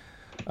invited.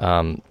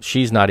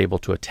 She's not able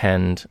to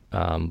attend,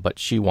 but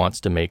she wants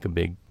to make a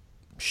big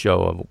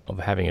show of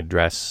having a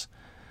dress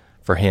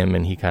for him,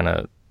 and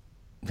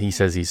he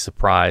says he's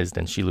surprised,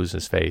 and she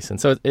loses face,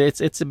 and so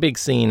it's a big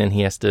scene, and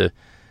he has to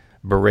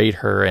berate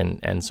her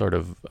and sort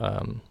of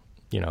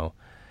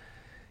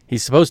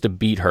he's supposed to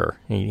beat her.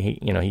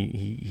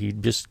 He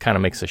just kind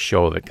of makes a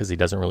show of it because he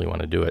doesn't really want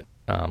to do it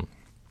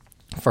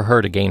for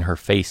her to gain her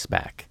face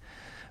back.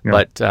 Yeah.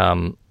 But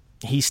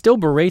he still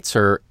berates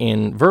her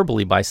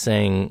verbally by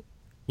saying,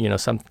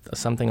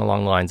 something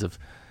along the lines of,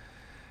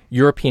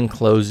 European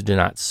clothes do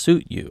not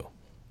suit you,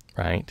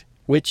 right?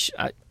 Which,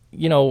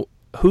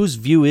 whose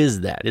view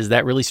is that? Is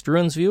that really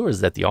Struan's view, or is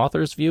that the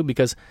author's view?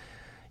 Because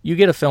you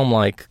get a film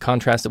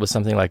contrasted with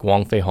something like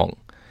Wong Fei-hung,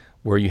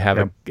 where you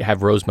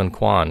have Rosamund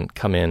Kwan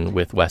come in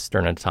with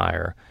Western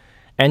attire,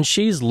 and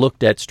she's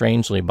looked at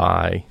strangely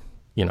by,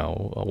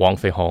 Wong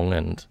Fei-hung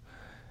and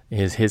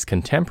his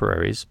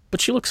contemporaries, but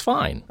she looks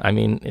fine. I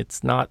mean,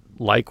 it's not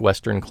like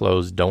Western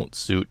clothes don't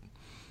suit,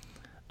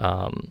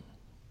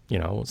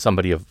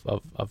 somebody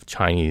of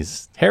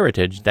Chinese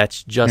heritage.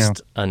 That's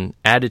just an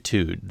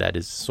attitude that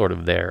is sort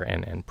of there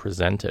and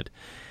presented.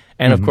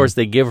 And of course,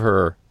 they give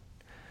her.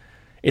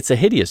 It's a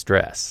hideous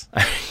dress.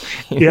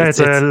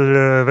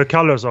 The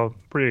colors are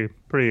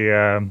pretty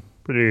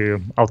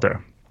out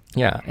there.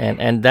 Yeah,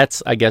 and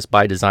that's, I guess,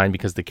 by design,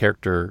 because the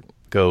character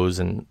goes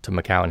to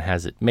Macau and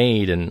has it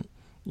made, and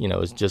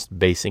is just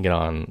basing it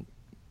on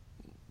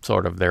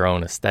sort of their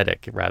own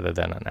aesthetic rather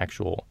than an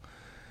actual.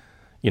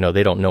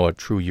 They don't know a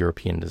true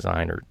European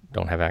designer,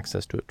 don't have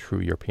access to a true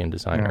European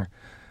designer.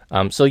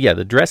 Yeah.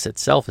 The dress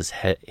itself is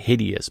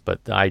hideous,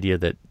 but the idea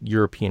that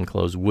European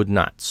clothes would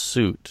not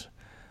suit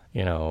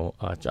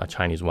a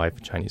Chinese wife,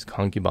 a Chinese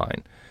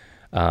concubine,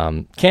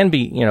 can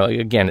be,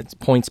 again, it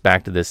points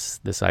back to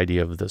this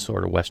idea of the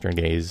sort of Western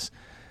gaze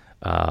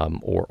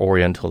or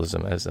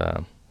Orientalism, as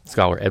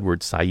scholar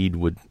Edward Said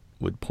would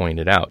point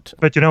it out.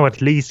 But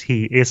at least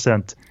he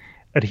isn't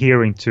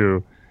adhering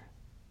to,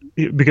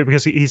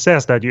 because he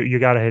says that you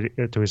got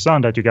to, to his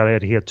son, that you got to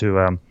adhere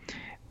to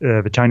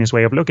the Chinese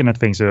way of looking at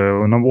things.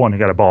 Number one, you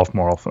got to bath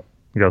more often,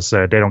 because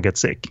they don't get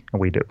sick,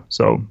 and we do.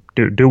 So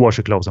do wash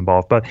your clothes and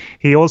bath. But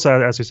he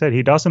also, as you said,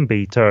 he doesn't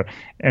beat her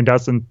and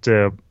doesn't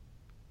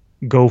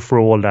go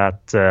through all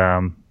that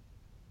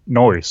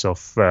noise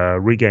of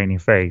regaining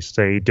face.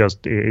 So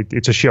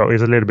it's a show.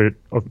 It's a little bit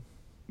of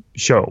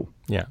show,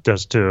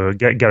 just to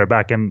get her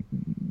back, and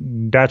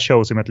that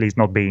shows him at least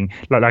not being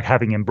like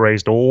having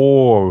embraced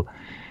all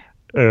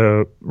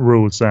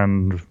rules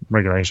and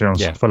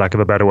regulations, for lack of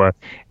a better word.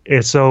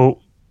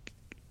 So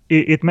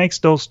it makes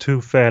those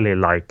two fairly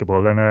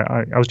likable, and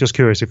I was just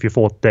curious if you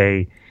thought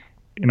they,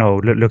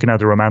 looking at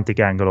the romantic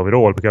angle of it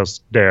all,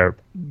 because they are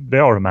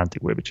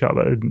romantic with each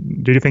other.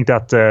 Did you think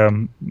that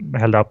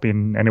held up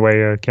in any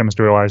way,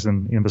 chemistry-wise,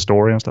 in the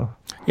story and stuff?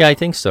 Yeah, I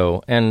think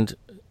so. And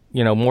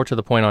more to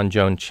the point on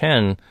Joan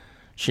Chen,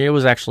 she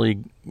was actually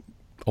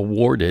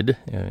awarded,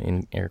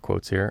 in air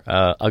quotes here,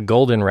 a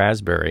Golden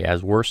Raspberry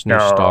as Worst New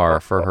Star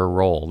for her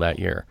role that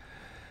year.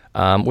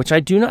 Which I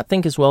do not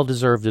think is well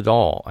deserved at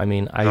all. I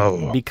mean,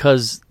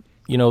 because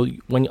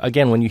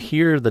when you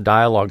hear the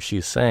dialogue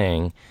she's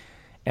saying,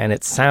 and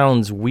it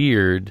sounds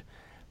weird,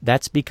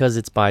 that's because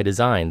it's by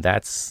design.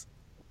 That's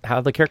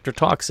how the character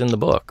talks in the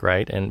book,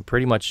 right? And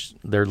pretty much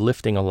they're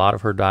lifting a lot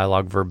of her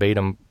dialogue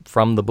verbatim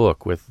from the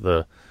book, with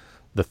the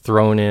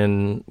thrown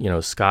in,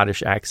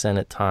 Scottish accent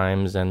at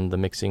times, and the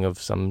mixing of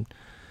some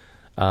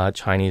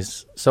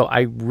Chinese. So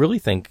I really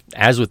think,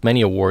 as with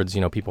many awards,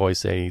 people always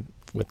say,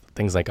 with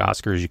things like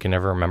Oscars, you can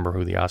never remember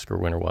who the Oscar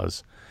winner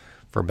was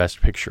for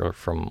Best Picture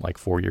from like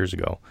 4 years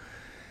ago.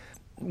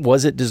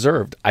 Was it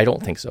deserved? I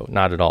don't think so.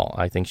 Not at all.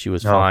 I think she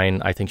was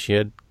fine. I think she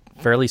had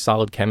fairly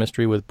solid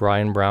chemistry with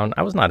Brian Brown.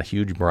 I was not a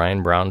huge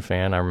Brian Brown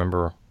fan. I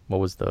remember, what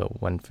was the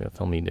one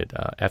film he did?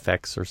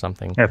 FX or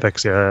something?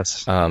 FX,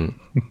 yes.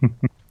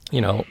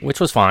 Which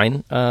was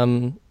fine.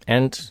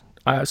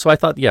 So I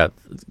thought,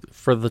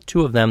 for the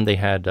two of them, they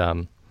had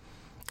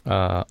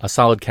a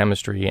solid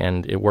chemistry,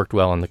 and it worked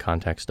well in the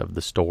context of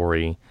the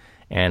story.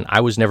 And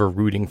I was never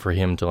rooting for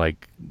him to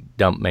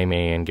dump Mei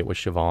Mei and get with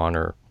Siobhan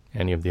or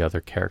any of the other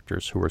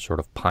characters who were sort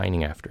of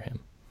pining after him.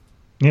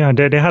 Yeah,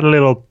 they had a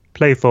little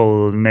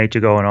playful nature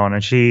going on,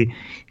 and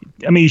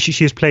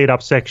she's played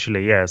up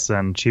sexually, yes,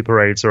 and she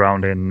parades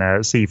around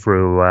in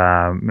see-through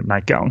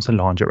nightgowns and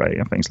lingerie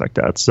and things like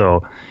that.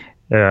 So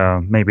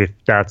maybe if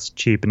that's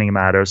cheapening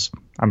matters,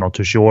 I'm not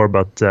too sure,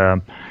 but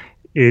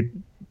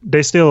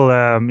they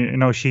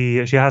still, she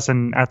has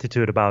an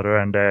attitude about her,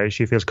 and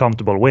she feels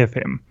comfortable with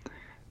him.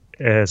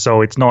 So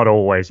it's not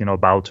always,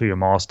 bow to your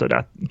master,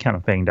 that kind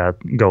of thing that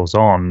goes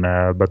on.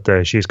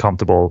 But she's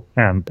comfortable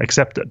and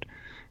accepted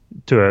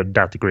to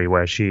that degree,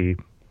 where she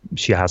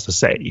she has to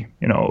say.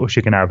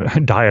 She can have a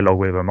dialogue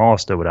with her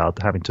master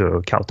without having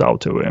to kowtow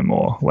to him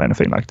or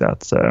anything like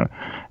that. So,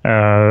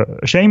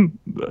 shame,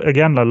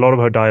 again, a lot of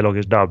her dialogue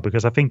is dubbed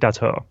because I think that's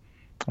her.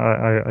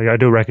 I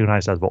do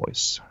recognize that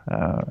voice.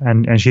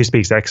 And she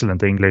speaks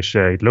excellent English,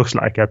 it looks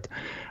like, at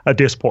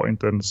this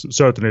point, and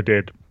certainly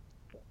did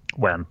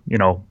when,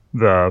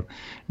 the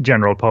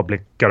general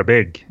public got a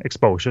big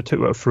exposure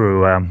to her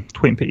through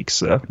Twin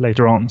Peaks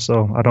later on.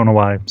 So I don't know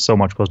why so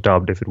much was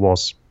dubbed if it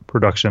was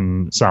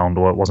production sound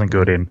or it wasn't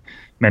good in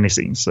many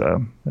scenes,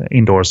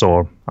 indoors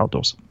or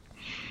outdoors.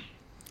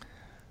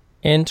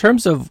 In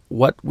terms of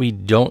what we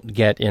don't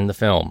get in the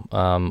film,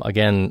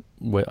 again,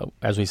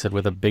 as we said,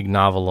 with a big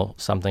novel,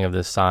 something of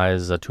this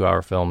size, a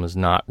 2-hour film is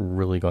not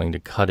really going to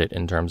cut it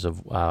in terms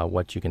of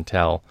what you can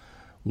tell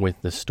with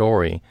the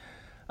story.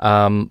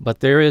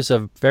 But there is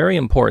a very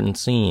important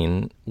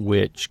scene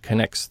which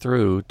connects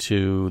through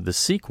to the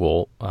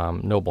sequel,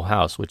 Noble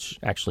House, which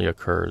actually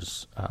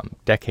occurs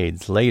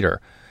decades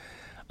later.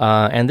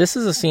 And this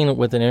is a scene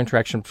with an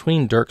interaction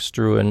between Dirk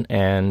Struan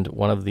and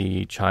one of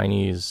the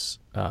Chinese,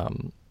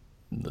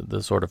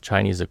 the sort of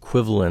Chinese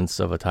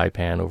equivalents of a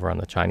taipan over on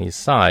the Chinese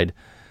side,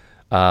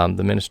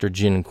 the minister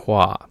Jin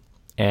Kwa.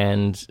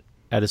 And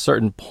at a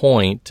certain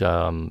point,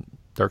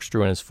 Dirk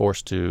Struan is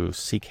forced to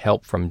seek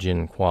help from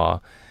Jin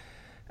Kwa,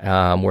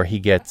 where he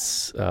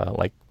gets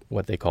like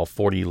what they call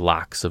 40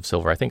 lakhs of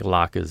silver. I think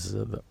lakh is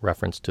a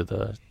reference to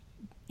the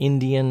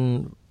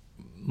Indian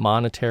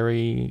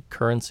monetary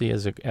currency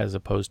as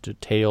opposed to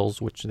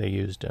taels, which they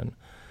used in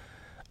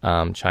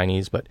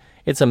Chinese. But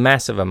it's a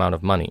massive amount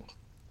of money,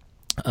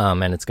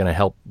 and it's going to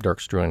help Dirk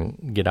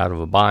Struan get out of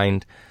a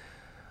bind.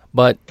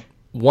 But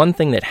one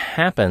thing that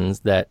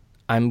happens that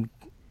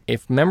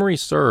if memory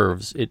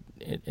serves,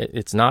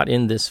 it's not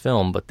in this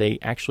film, but they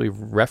actually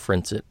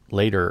reference it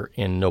later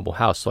in Noble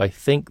House. So I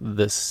think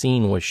the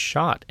scene was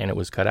shot and it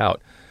was cut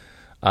out.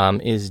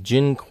 Is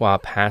Jin Kwa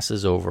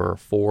passes over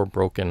 4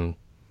 broken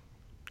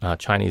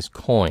Chinese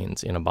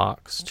coins in a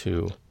box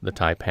to the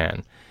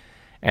taipan,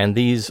 and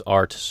these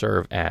are to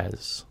serve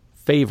as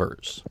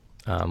favors,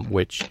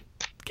 which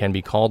can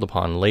be called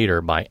upon later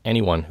by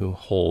anyone who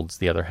holds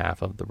the other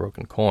half of the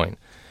broken coin.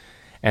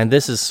 And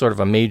this is sort of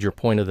a major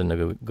point of the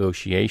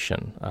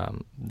negotiation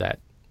that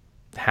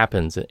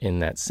happens in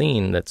that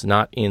scene that's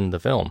not in the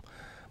film.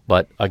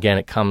 But again,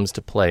 it comes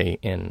to play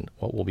in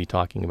what we'll be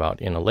talking about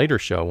in a later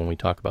show when we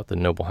talk about the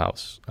Noble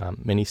House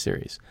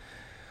miniseries.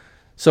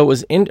 So it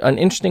was an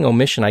interesting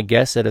omission. I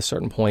guess at a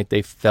certain point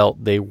they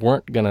felt they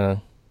weren't going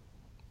to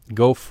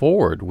go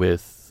forward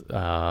with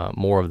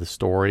more of the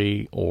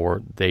story,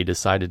 or they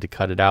decided to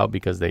cut it out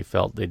because they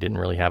felt they didn't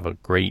really have a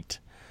great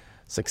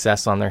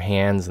success on their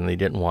hands, and they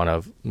didn't want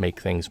to make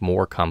things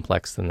more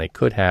complex than they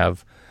could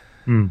have.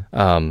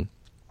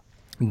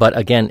 But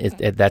again,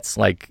 that's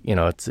like,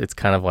 it's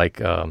kind of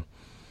like,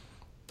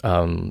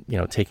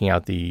 taking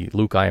out the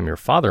Luke, I am your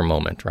father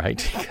moment,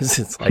 right? Because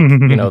it's like,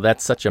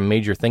 that's such a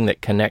major thing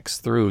that connects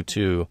through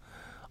to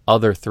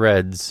other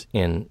threads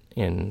in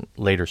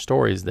later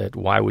stories, that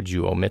why would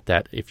you omit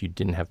that if you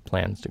didn't have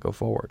plans to go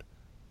forward?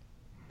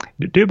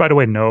 Do you, by the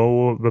way,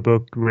 know the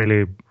book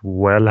really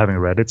well, having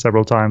read it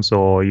several times,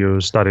 or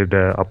you studied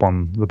up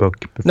on the book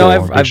before?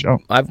 No,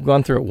 I've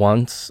gone through it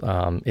once.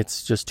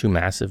 It's just too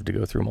massive to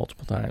go through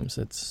multiple times.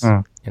 It's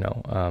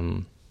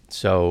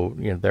so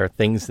there are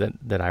things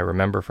that I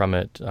remember from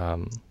it,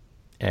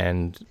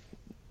 and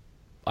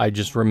I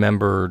just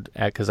remembered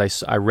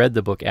because I read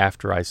the book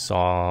after I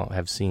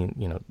have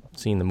seen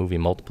the movie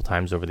multiple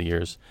times over the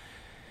years,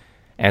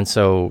 and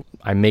so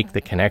I make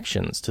the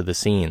connections to the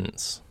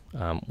scenes.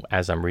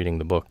 As I'm reading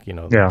the book,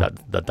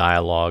 the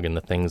dialogue and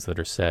the things that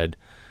are said,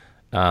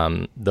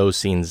 those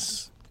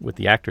scenes with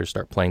the actors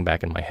start playing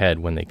back in my head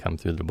when they come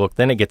through the book.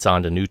 Then it gets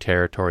on to new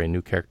territory and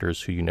new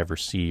characters who you never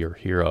see or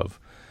hear of.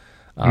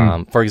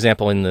 For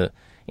example, in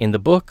the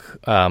book,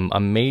 a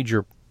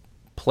major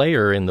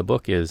player in the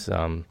book is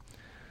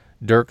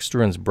Dirk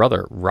Struan's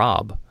brother,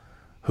 Rob,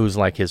 who's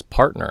like his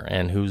partner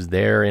and who's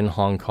there in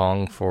Hong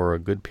Kong for a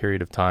good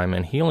period of time.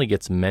 And he only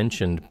gets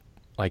mentioned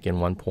like in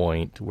one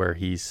point where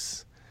he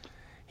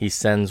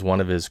sends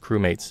one of his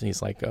crewmates.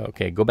 He's like,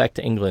 okay, go back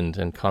to England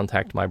and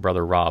contact my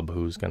brother Rob,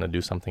 who's going to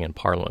do something in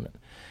Parliament.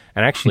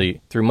 And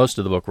actually, through most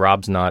of the book,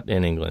 Rob's not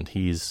in England.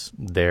 He's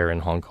there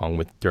in Hong Kong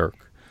with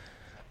Dirk.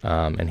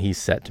 And he's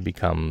set to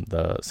become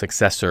the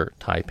successor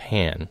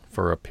Taipan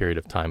for a period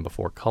of time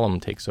before Cullum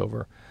takes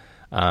over.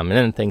 And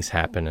then things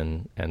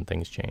happen and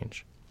things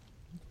change.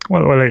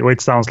 Well,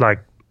 it sounds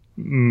like,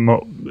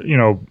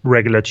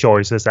 regular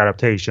choices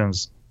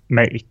adaptations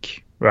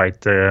make, right?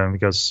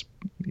 Because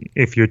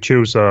if you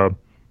choose a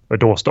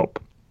doorstop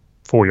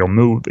for your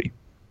movie,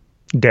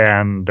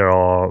 then there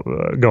are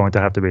going to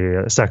have to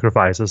be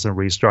sacrifices and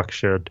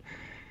restructured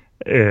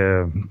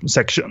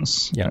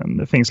sections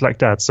and things like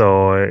that.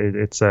 So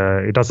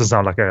it doesn't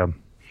sound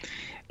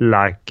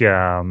like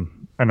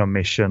an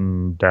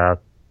omission that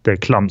they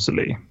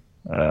clumsily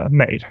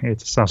made. It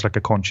sounds like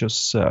a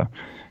conscious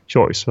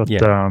choice. But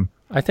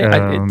I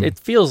think it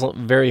feels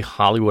very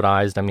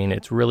Hollywoodized. I mean,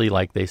 it's really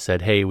like they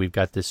said, hey, we've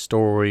got this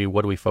story.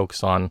 What do we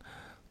focus on?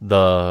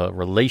 The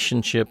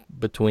relationship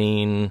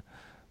between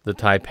the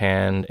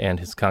Taipan and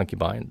his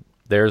concubine.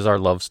 There's our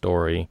love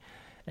story.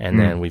 And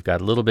then we've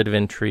got a little bit of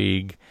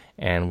intrigue,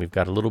 and we've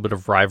got a little bit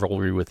of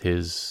rivalry with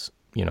his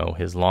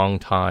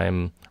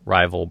longtime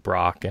rival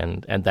Brock,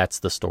 and that's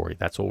the story.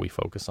 That's what we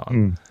focus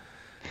on.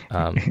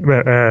 By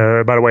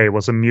the way, it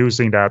was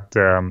amusing that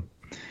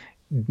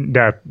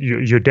that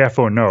you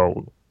therefore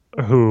know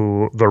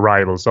who the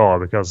rivals are,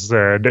 because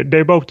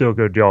they both do a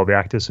good job. The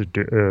actors who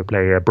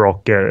play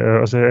Brock,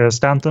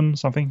 Stanton,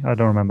 something, I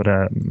don't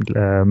remember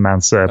the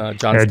man's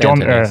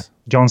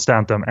John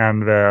Stanton,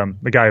 and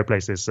the guy who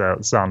plays his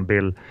son,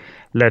 Bill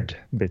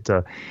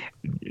Ledbetter.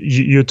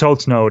 You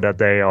totally know that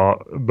they are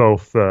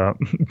both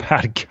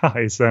bad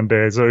guys, and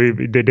so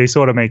they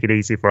sort of make it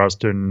easy for us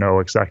to know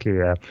exactly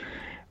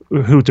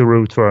who to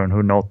root for and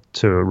who not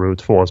to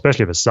root for,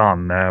 especially the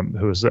son,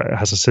 who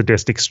has a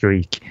sadistic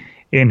streak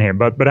in him.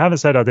 But having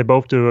said that, they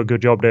both do a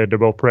good job. They're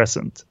both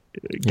present,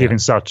 giving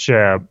such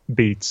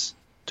beats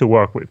to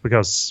work with,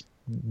 because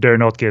they're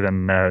not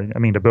given. I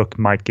mean, the book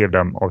might give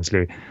them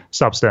obviously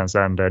substance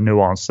and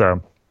nuance,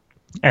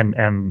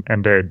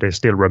 and they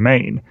still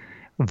remain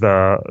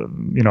the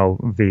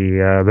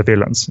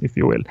villains, if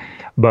you will.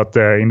 But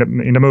in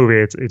the movie,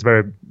 it's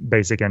very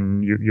basic,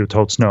 and you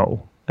totally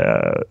know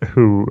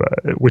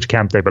which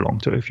camp they belong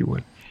to, if you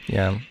will.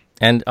 Yeah.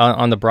 And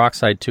on the Brock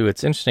side, too,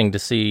 it's interesting to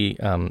see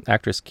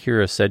actress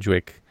Kyra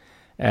Sedgwick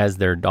as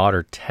their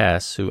daughter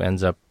Tess, who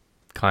ends up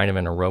kind of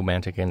in a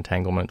romantic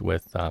entanglement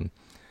with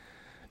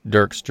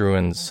Dirk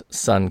Struan's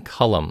son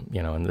Cullum,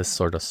 and this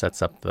sort of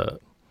sets up a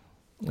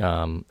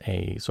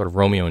sort of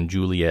Romeo and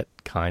Juliet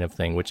kind of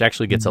thing, which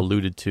actually gets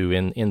alluded to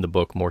in the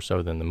book more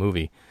so than the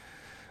movie.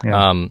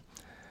 Yeah.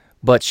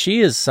 But she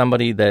is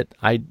somebody that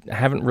I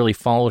haven't really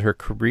followed her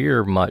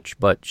career much,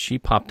 but she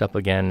popped up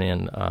again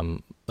in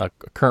a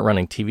current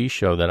running TV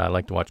show that I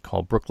like to watch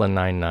called Brooklyn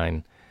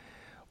Nine-Nine,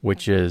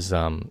 which is,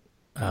 I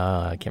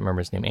can't remember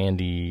his name,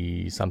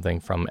 Andy something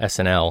from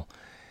SNL.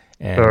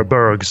 And,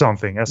 Berg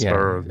something,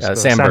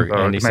 Sandberg,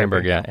 Andy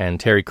Samberg, yeah, and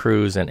Terry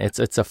Crews, and it's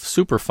a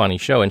super funny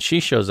show, and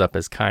she shows up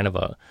as kind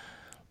of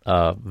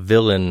a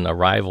villain, a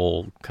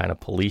rival kind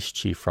of police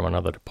chief from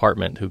another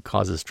department who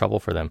causes trouble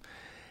for them.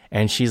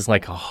 And she's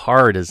like a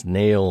hard as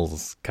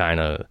nails kind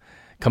of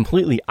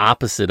completely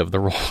opposite of the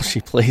role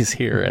she plays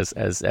here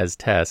as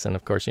Tess. And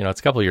of course, it's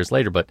a couple of years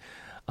later, but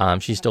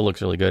she still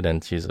looks really good,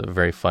 and she's a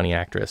very funny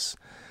actress.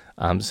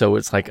 So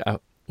it's like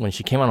when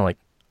she came on, I'm like,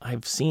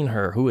 I've seen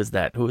her. Who is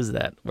that?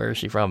 Where is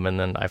she from? And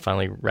then I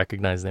finally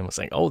recognized them. I was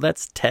like, oh,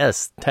 that's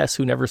Tess,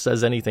 who never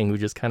says anything, who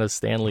just kind of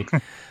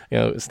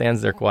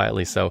stands there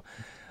quietly. So,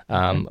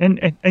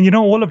 and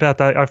all of that,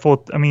 I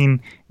thought, I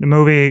mean, the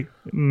movie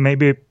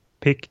maybe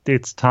picked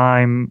its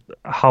time,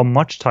 how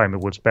much time it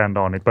would spend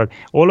on it, but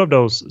all of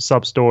those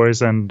sub stories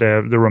and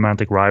the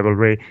romantic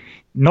rivalry,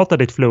 not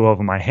that it flew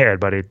over my head,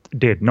 but it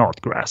did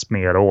not grasp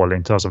me at all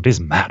in terms of this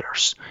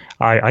matters.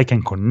 I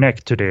can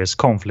connect to this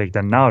conflict,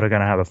 and now they're going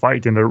to have a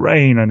fight in the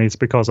rain, and it's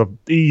because of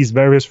these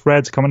various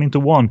threads coming into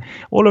one.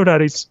 All of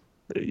that is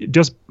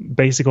just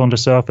basic on the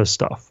surface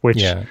stuff,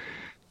 which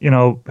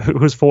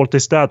whose fault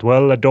is that?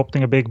 Well,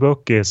 adopting a big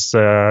book is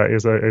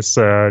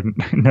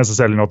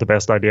necessarily not the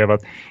best idea,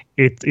 but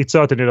it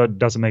certainly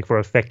doesn't make for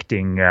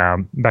affecting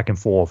back and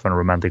forth and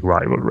romantic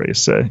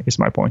rivalries. Is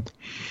my point.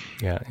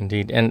 Yeah,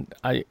 indeed, and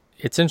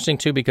it's interesting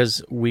too,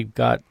 because we've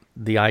got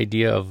the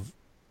idea of,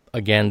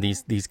 again,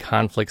 these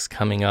conflicts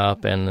coming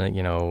up, and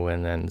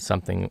and then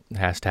something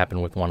has to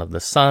happen with one of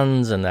the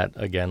sons, and that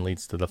again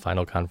leads to the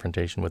final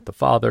confrontation with the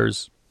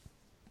fathers.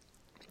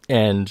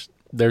 And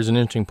there's an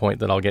interesting point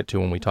that I'll get to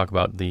when we talk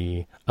about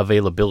the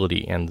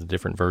availability and the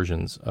different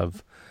versions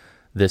of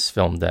this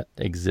film that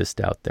exist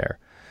out there.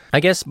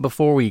 I guess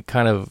before we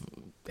kind of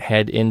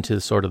head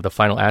into sort of the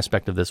final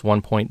aspect of this,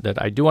 one point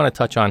that I do want to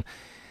touch on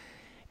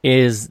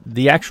is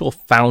the actual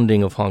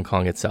founding of Hong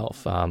Kong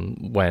itself,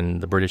 when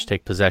the British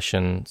take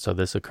possession. So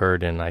this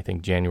occurred in, I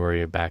think,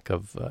 January back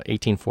of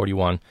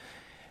 1841.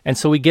 And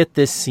so we get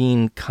this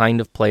scene kind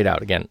of played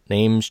out. Again,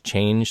 names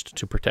changed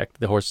to protect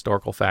the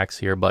historical facts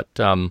here, but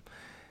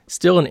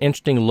still an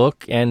interesting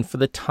look. And for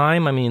the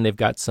time, I mean, they've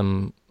got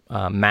some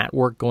matte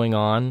work going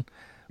on,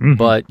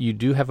 but you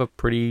do have a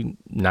pretty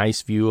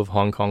nice view of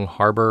Hong Kong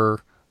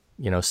Harbor,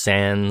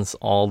 sands,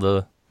 all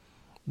the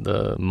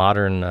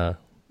modern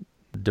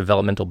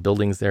developmental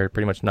buildings there,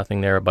 pretty much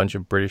nothing there, a bunch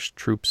of British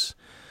troops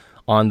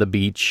on the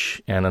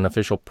beach, and an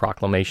official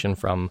proclamation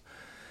from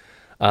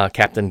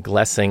Captain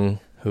Glessing,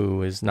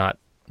 who is not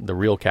the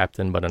real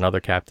captain, but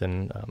another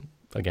captain,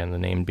 again, the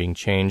name being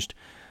changed,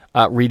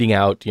 reading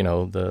out,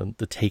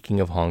 the taking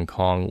of Hong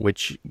Kong,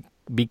 which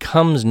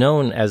becomes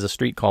known as a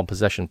street called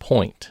Possession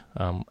Point,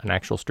 an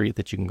actual street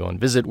that you can go and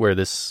visit where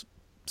this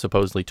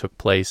supposedly took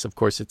place. Of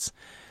course, it's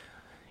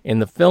in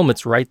the film,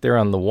 it's right there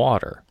on the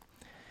water.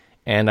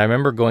 And I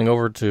remember going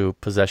over to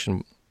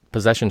Possession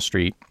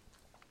Street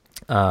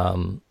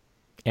and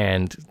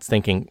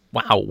thinking,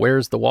 wow,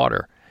 where's the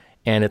water?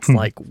 And it's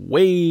like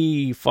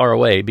way far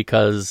away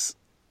because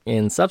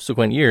in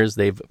subsequent years,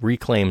 they've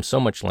reclaimed so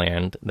much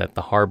land that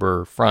the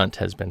harbor front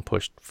has been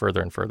pushed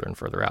further and further and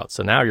further out.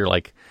 So now you're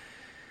like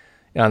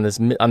on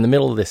the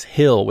middle of this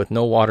hill with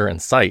no water in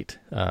sight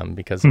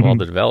because of all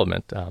the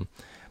development.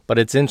 But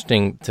it's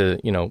interesting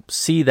to,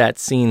 see that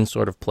scene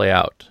sort of play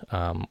out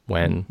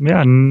when...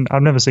 Yeah, and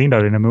I've never seen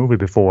that in a movie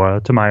before,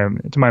 to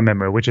my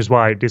memory, which is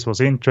why this was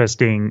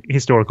interesting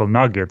historical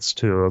nuggets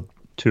to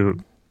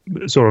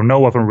sort of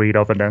know of and read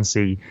of and then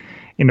see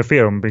in the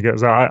film,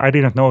 because I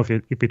didn't know if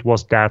it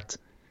was that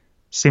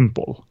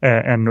simple.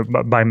 And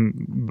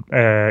I'm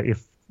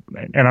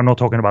not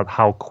talking about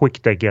how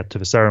quick they get to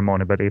the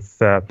ceremony, but if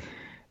a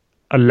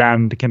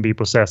land can be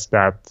possessed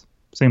that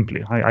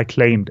simply, I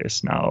claim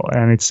this now.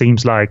 And it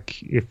seems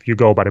like if you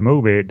go by the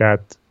movie,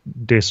 that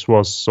this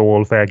was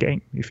all fair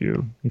game. If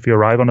you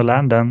arrive on the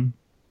land, then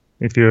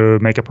if you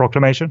make a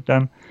proclamation,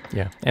 then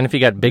yeah. And if you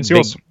got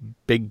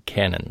big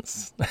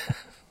cannons,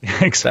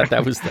 exactly.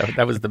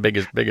 that was the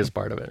biggest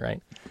part of it,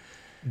 right?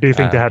 Do you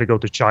think they had to go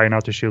to China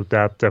to shoot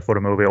that for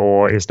the movie,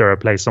 or is there a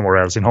place somewhere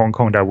else in Hong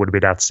Kong that would be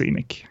that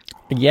scenic?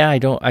 Yeah,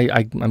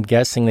 I'm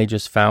guessing they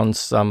just found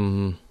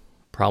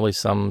probably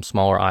some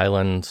smaller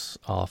islands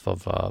off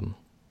of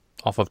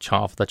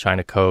the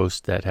China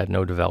coast that had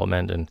no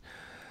development, and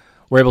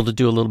were able to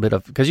do a little bit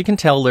of, because you can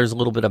tell there's a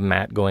little bit of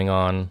matte going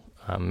on,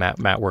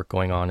 matte work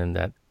going on in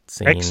that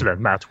scene.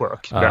 Excellent matte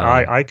work.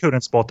 I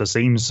couldn't spot the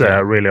seams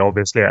really,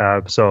 obviously.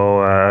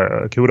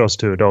 So kudos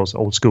to those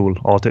old school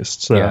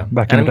artists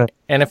back in the day.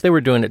 And if they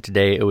were doing it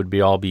today, it would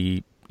all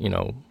be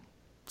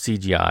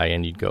CGI,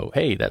 and you'd go,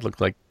 "Hey, that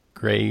looked like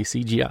gray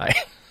CGI."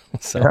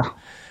 So. Yeah.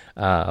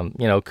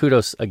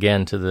 Kudos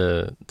again to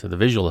the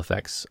visual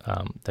effects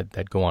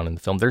that go on in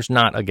the film. There's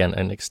not, again,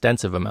 an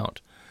extensive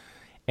amount.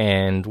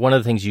 And one of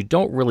the things you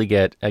don't really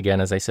get,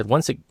 again, as I said,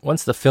 once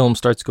the film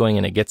starts going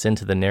and it gets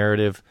into the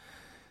narrative,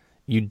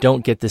 you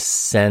don't get this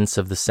sense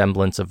of the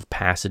semblance of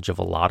passage of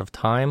a lot of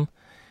time.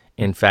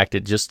 In fact,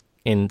 it just,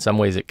 in some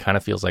ways, it kind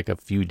of feels like a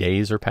few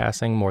days are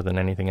passing more than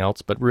anything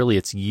else. But really,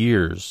 it's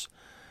years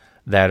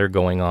that are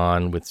going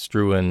on, with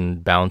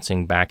Struan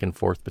bouncing back and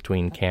forth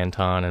between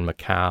Canton and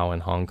Macau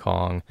and Hong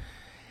Kong.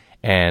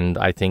 And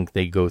I think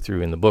they go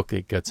through, in the book,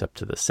 it gets up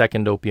to the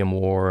Second Opium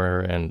War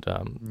and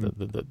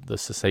the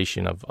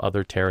cessation of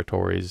other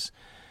territories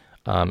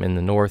in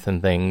the north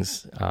and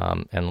things,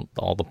 and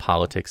all the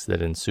politics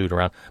that ensued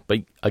around.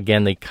 But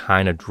again, they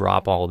kind of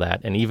drop all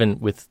that. And even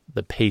with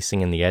the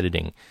pacing and the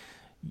editing,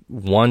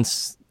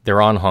 once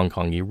they're on Hong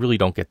Kong, you really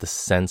don't get the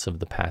sense of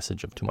the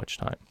passage of too much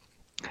time.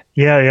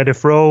 Yeah, they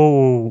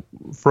throw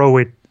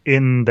it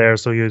in there,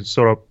 so you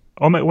sort of,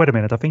 wait a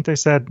minute, I think they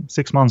said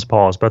 6 months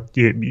pause, but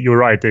you're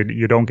right,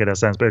 you don't get a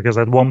sense, because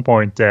at one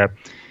point,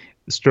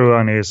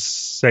 Struan is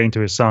saying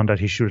to his son that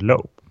he should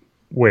elope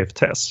with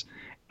Tess,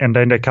 and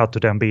then they cut to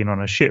them being on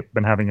a ship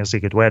and having a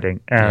secret wedding,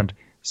 and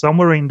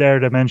somewhere in there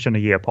they mention a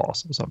year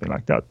pause or something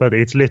like that, but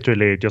it's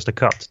literally just a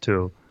cut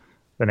to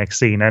the next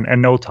scene,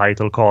 and no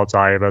title cards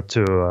either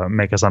to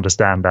make us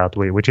understand that,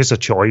 which is a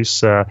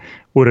choice.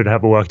 Would it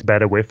have worked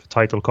better with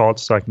title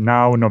cards like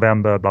now,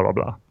 November, blah blah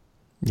blah?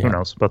 Yeah. Who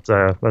knows? But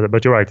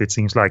you're right. It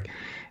seems like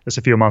there's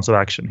a few months of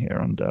action here,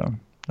 and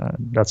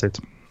that's it.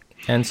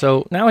 And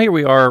so now here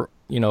we are.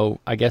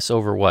 I guess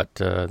over what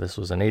this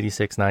was in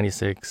 86,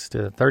 96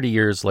 to 30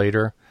 years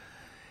later,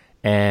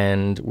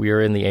 and we are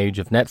in the age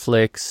of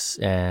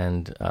Netflix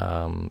and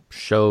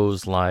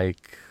shows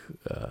like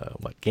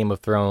Game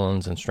of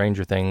Thrones and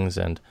Stranger Things,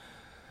 and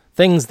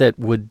things that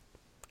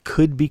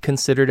could be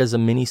considered as a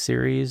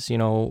mini-series,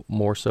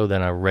 more so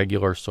than a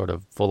regular sort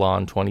of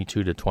full-on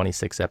 22 to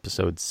 26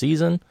 episode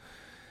season.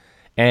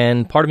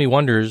 And part of me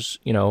wonders,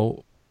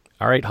 all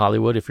right,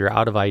 Hollywood, if you're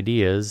out of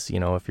ideas,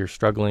 if you're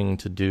struggling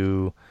to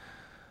do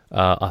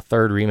a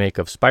third remake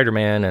of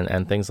Spider-Man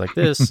and things like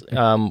this,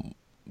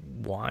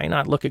 why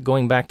not look at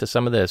going back to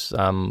some of this?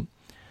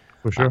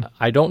 For sure.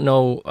 I don't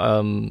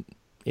know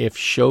if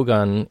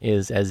Shogun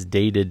is as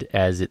dated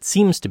as it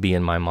seems to be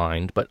in my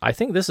mind, but I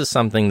think this is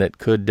something that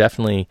could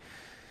definitely,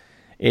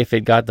 if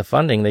it got the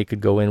funding, they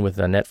could go in with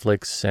a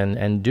Netflix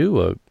and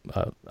do a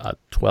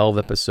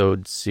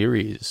 12-episode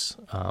series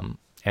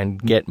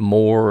and get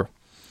more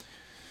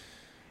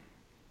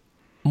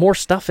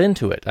stuff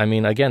into it. I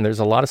mean, again, there's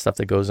a lot of stuff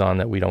that goes on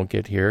that we don't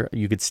get here.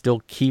 You could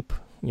still keep,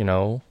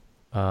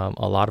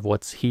 a lot of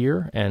what's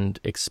here and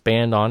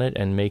expand on it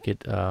and make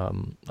it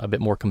a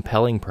bit more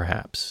compelling,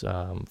 perhaps,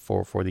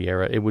 for the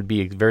era. It would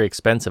be very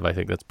expensive. I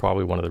think that's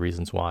probably one of the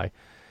reasons why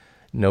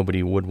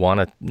nobody would want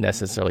to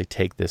necessarily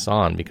take this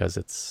on, because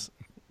it's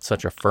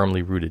such a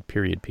firmly rooted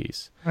period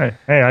piece. Hey,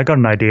 I got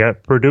an idea.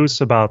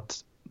 Produce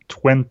about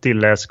 20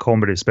 less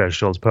comedy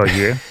specials per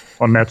year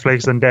on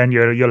Netflix, and then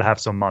you'll have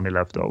some money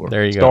left over.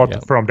 There you Start go.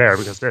 from there,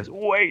 because there's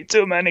way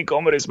too many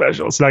comedy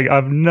specials. Like,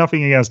 I've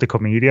nothing against the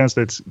comedians.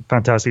 It's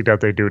fantastic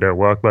that they do their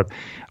work, but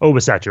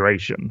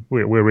oversaturation,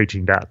 we're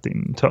reaching that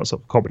in terms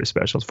of comedy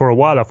specials. For a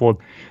while, I thought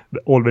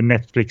all the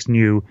Netflix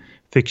new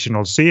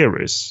fictional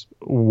series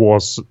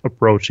was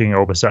approaching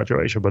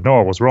oversaturation, but no,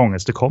 I was wrong.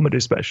 It's the comedy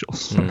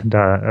specials. And,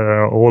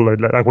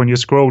 like when you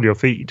scroll your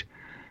feed,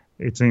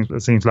 it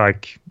seems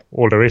like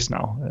all there is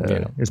now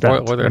is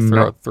that. Or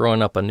they're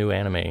throwing up a new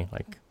anime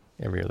like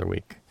every other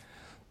week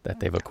that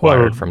they've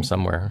acquired from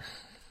somewhere.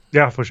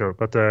 Yeah, for sure.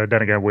 But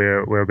then again,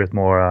 we're a bit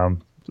more.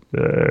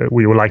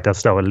 We would like that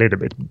stuff a little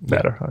bit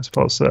better, I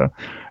suppose. Can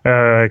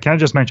I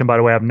just mention, by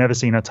the way, I've never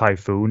seen a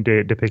typhoon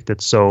depicted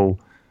so.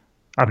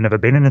 I've never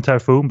been in a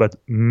typhoon, but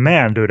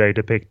man, do they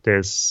depict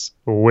this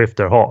with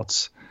their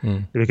hearts.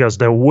 Because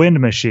the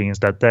wind machines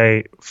that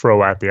they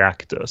throw at the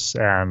actors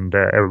and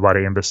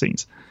everybody in the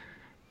scenes,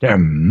 they're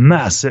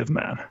massive,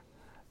 man.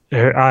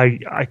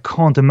 I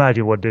can't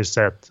imagine what this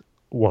set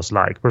was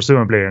like.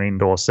 Presumably an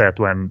indoor set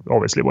when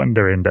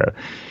they're in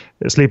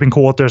the sleeping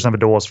quarters and the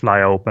doors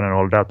fly open and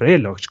all that. But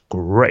it looks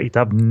great.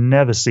 I've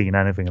never seen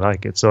anything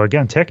like it. So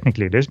again,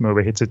 technically, this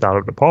movie hits it out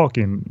of the park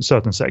in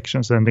certain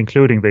sections, and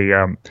including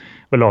the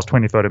last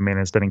 20-30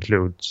 minutes that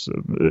includes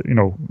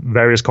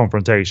various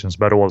confrontations,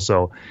 but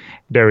also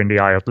they're in the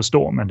eye of the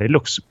storm, and it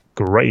looks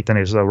great, and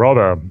it's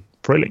rather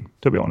thrilling,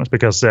 to be honest,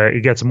 because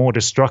it gets more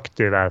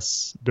destructive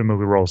as the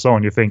movie rolls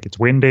on. You think it's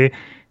windy.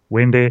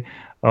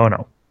 Oh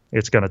no,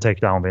 it's going to take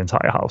down the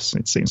entire house,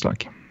 it seems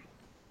like.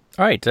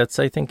 All right, that's,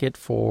 I think, it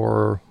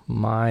for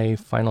my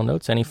final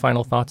notes. Any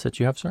final thoughts that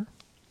you have, sir?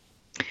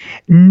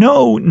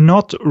 No,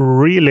 not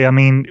really. I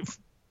mean,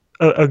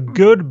 a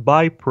good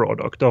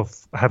byproduct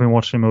of having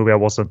watched a movie I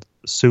wasn't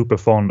super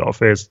fond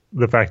of is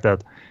the fact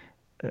that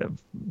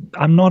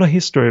I'm not a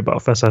history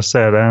buff, as I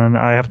said, and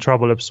I have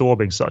trouble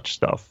absorbing such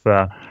stuff.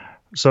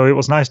 So it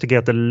was nice to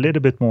get a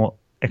little bit more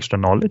extra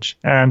knowledge,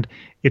 and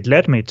it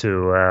led me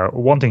to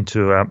wanting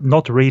to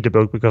not read the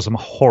book, because I'm a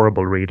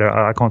horrible reader.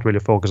 I can't really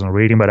focus on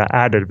reading, but I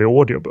added the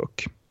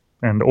audiobook,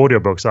 and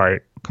audiobooks I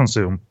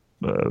consume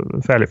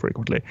fairly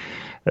frequently.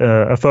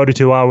 A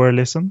 32-hour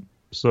listen,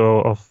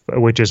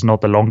 which is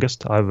not the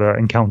longest I've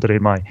encountered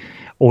in my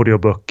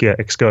audiobook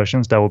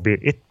excursions. That would be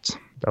it.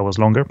 That was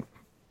longer.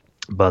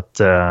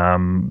 But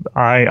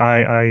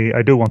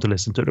I do want to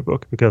listen to the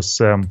book, because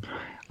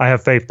I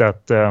have faith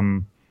that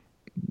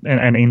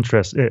and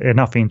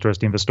enough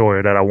interest in the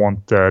story that I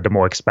want the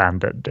more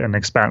expanded and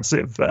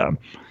expansive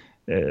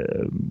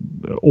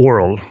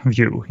oral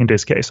view in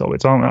this case of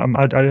it. So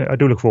I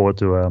do look forward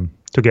to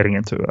getting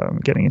into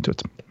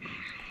it.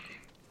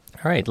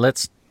 All right,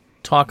 let's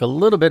talk a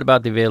little bit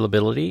about the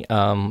availability.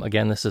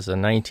 Again, this is a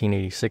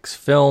 1986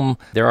 film.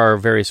 There are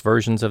various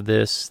versions of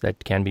this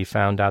that can be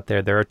found out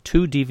there. There are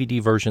 2 DVD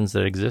versions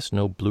that exist,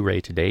 no Blu-ray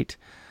to date.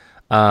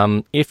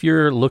 If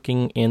you're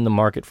looking in the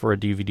market for a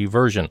DVD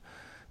version,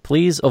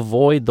 please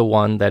avoid the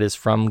one that is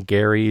from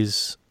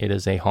Gary's. It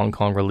is a Hong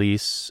Kong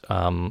release.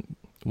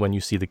 When you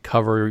see the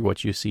cover,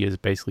 what you see is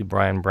basically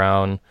Brian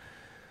Brown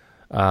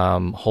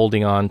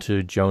holding on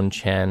to Joan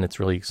Chen. It's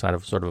really sort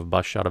of a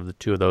bust shot of the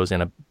two of those,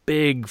 and a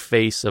big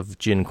face of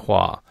Jin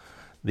Hua,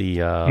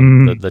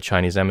 the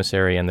Chinese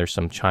emissary, and there's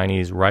some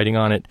Chinese writing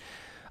on it.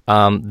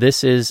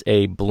 This is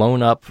a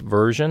blown up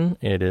version.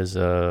 It is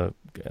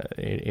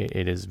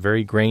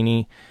very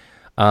grainy,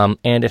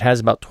 and it has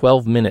about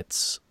 12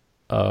 minutes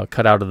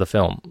cut out of the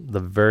film. The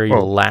very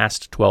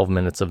last 12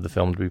 minutes of the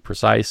film, to be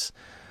precise.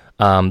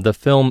 The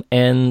film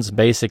ends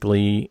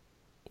basically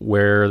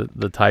when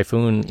the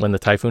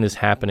typhoon is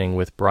happening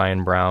with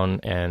Brian Brown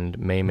and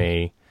Mei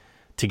Mei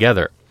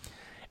together,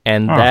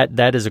 and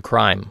that is a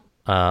crime.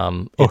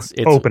 It's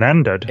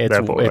open-ended.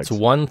 It's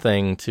one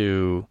thing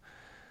to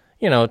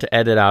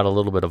edit out a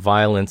little bit of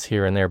violence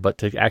here and there, but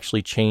to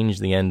actually change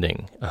the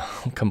ending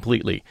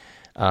completely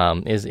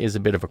is a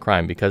bit of a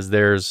crime, because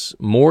there's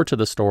more to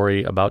the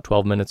story, about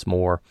 12 minutes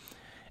more.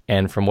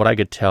 And from what I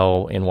could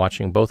tell in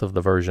watching both of the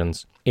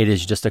versions, it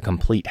is just a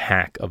complete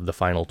hack of the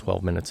final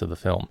 12 minutes of the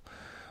film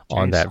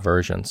on that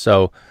version.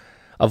 So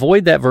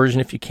avoid that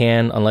version if you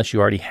can, unless you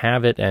already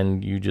have it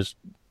and you just,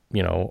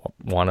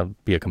 want to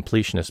be a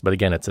completionist. But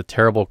again, it's a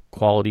terrible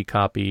quality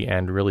copy,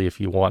 and really, if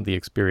you want the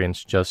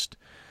experience, just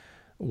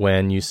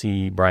when you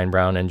see Brian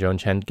Brown and Joan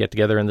Chen get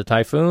together in the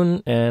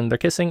typhoon and they're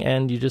kissing,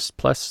 and you just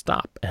press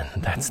stop, and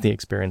that's the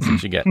experience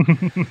that you get.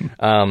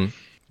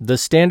 The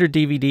standard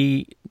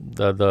DVD,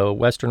 the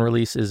Western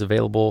release, is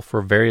available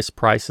for various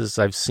prices.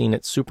 I've seen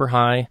it super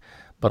high,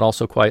 but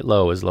also quite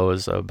low as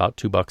about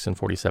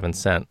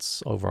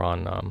 $2.47 over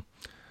on,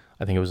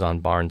 I think it was on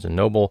Barnes &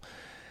 Noble.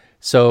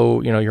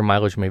 So, your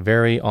mileage may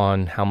vary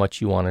on how much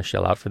you want to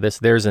shell out for this.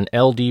 There's an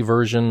LD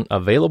version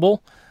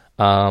available,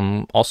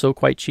 also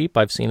quite cheap.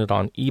 I've seen it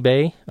on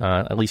eBay,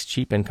 at least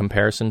cheap in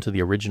comparison to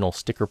the original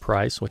sticker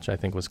price, which I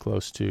think was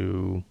close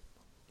to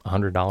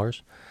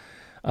 $100.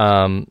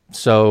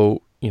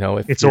 So,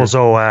 if it's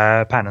also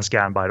pan and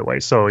scan, by the way.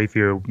 So if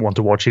you want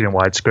to watch it in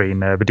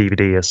widescreen, the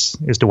DVD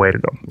is the way to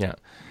go. Yeah.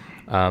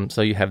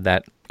 So you have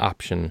that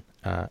option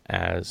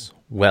as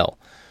well.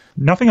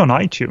 Nothing on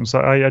iTunes.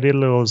 I did a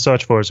little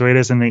search for it, so it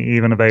isn't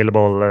even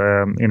available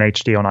in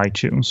HD on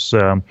iTunes.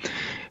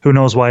 Who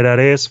knows why that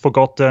is?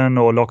 Forgotten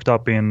or locked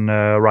up in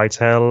Rights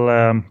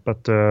Hell.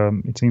 But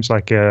it seems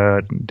like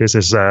this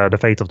is the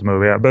fate of the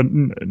movie. But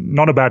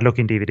not a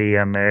bad-looking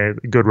DVD and a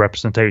good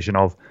representation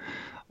of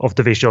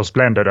the visual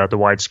splendor that the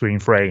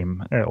widescreen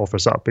frame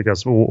offers up.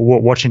 Because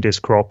watching this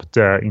cropped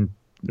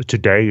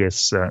today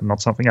is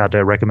not something I'd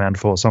recommend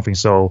for something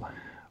so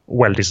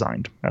well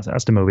designed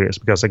as the movie is,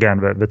 because again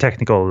the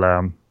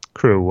technical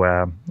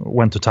crew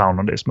went to town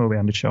on this movie,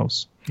 and it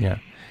shows. Yeah.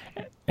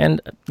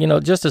 And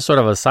just as sort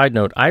of a side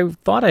note, I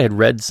thought I had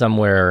read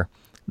somewhere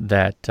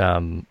that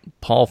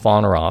Paul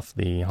Fonaroff,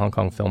 the Hong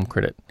Kong film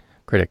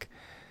critic,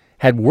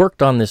 had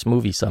worked on this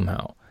movie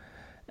somehow.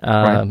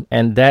 Right.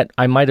 And that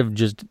I might have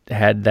just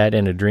had that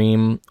in a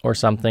dream or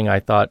something. I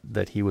thought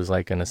that he was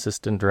like an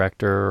assistant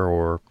director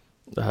or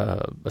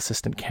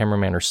assistant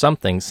cameraman or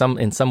something.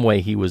 In some way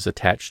he was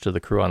attached to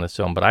the crew on this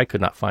film, but I could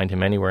not find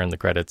him anywhere in the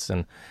credits,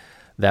 and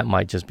that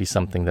might just be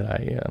something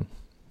that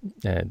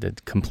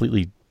that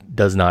completely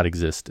does not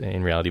exist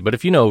in reality. But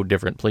if you know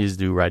different, please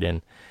do write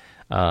in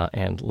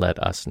and let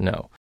us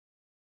know.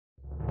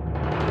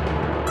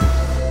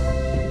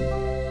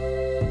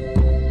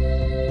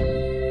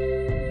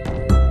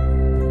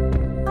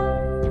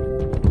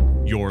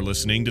 You're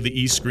listening to the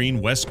East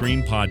Screen, West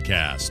Screen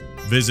podcast.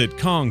 Visit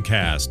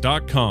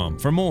Kongcast.com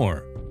for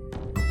more.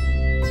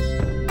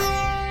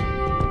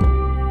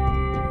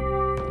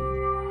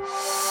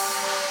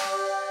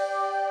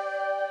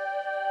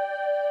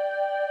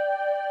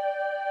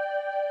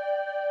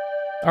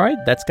 All right,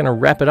 that's going to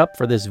wrap it up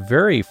for this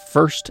very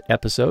first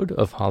episode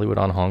of Hollywood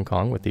on Hong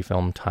Kong with the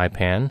film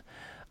Taipan.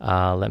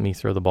 Let me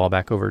throw the ball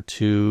back over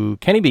to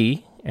Kenny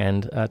B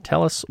and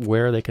tell us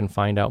where they can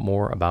find out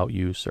more about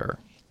you, sir.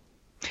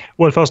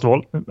 Well, first of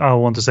all, I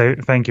want to say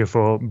thank you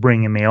for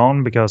bringing me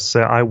on, because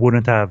I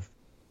wouldn't have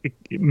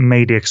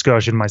made the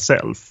excursion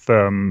myself.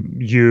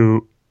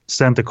 You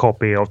sent a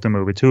copy of the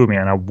movie to me,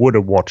 and I would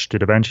have watched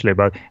it eventually.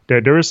 But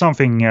there is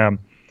something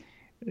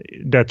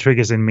that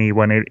triggers in me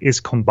when it is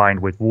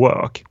combined with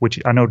work, which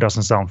I know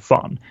doesn't sound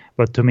fun,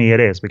 but to me it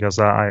is, because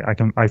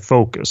I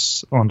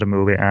focus on the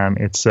movie and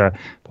its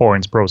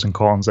points, pros and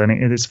cons, and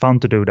it is fun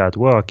to do that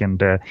work. And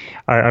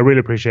I really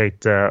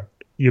appreciate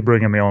you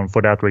bringing me on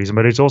for that reason.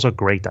 But it's also a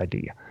great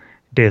idea.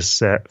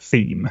 This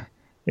theme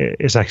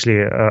is actually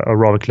a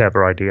rather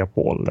clever idea,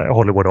 Paul.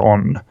 Hollywood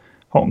on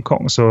Hong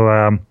Kong. So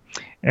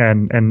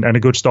and a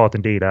good start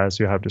indeed, as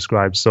you have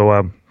described.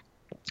 So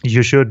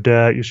you should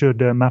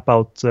map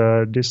out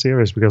this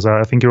series, because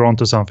I think you're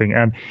onto something.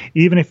 And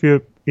even if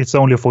it's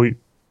only for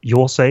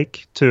your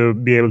sake to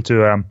be able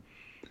to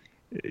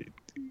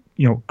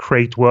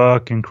create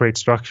work and create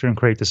structure and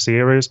create a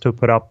series to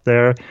put up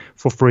there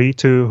for free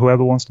to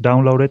whoever wants to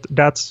download it,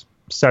 that's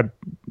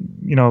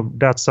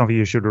something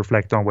you should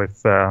reflect on with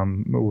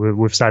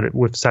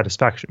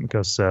satisfaction,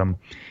 because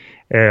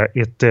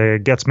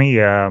it gets me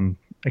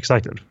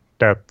excited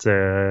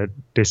that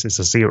this is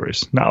a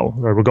series now,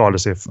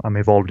 regardless if I'm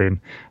involved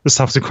in the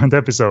subsequent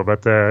episode.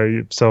 But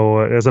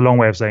so there's a long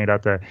way of saying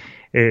that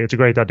it's a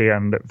great idea,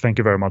 and thank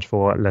you very much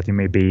for letting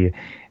me be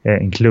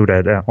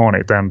included on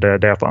it. And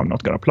therefore, I'm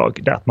not going to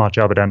plug that much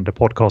other than the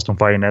Podcast on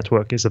Fire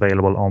network is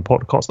available on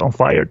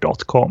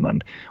podcastonfire.com,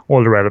 and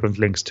all the relevant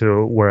links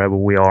to wherever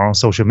we are on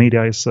social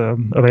media is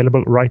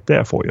available right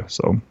there for you.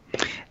 So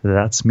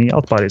that's me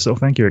out, buddy. So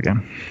thank you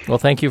again. Well,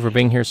 thank you for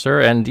being here,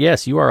 sir. And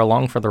yes, you are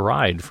along for the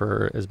ride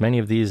for as many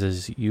of these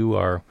as you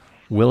are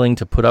willing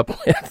to put up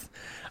with.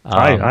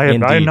 I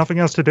have nothing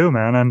else to do,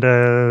 man.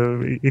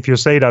 And if you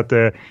say that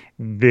the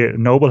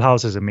Noble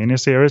House is a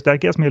miniseries,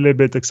 that gets me a little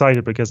bit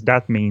excited, because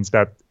that means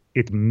that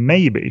it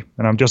may be,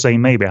 and I'm just saying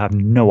maybe, I have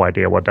no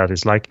idea what that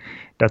is like,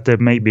 that there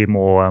may be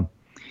more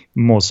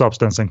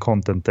substance and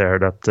content there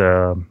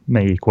that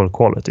may equal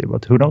quality.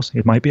 But who knows?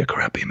 It might be a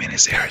crappy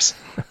miniseries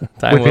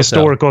with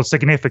historical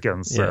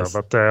significance. Yes.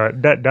 But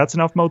that's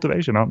enough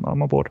motivation. I'm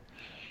on board.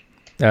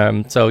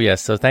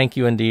 So thank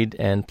you indeed,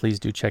 and please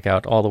do check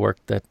out all the work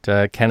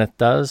that Kenneth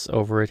does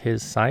over at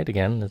his site.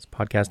 Again, it's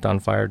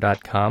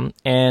podcastonfire.com.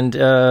 And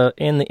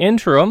in the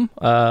interim,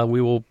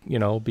 we will,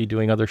 be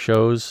doing other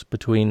shows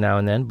between now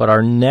and then. But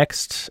our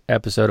next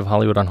episode of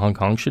Hollywood on Hong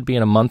Kong should be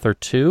in a month or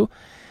two.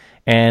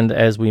 And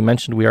as we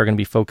mentioned, we are going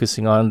to be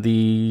focusing on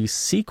the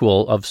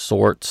sequel of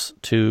sorts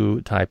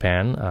to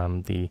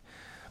Taipan, the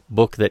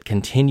book that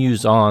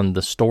continues on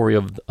the story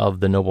of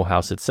the Noble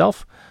House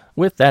itself,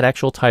 with that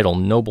actual title,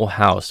 Noble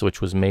House, which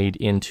was made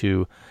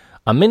into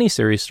a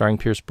miniseries starring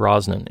Pierce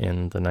Brosnan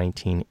in the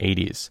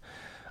 1980s.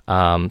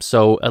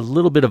 So a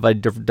little bit of a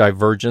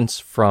divergence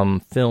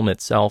from film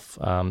itself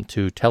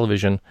to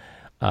television,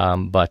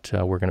 but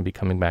we're going to be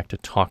coming back to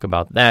talk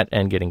about that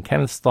and getting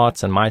Kenneth's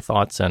thoughts and my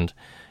thoughts and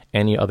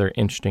any other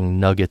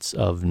interesting nuggets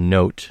of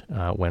note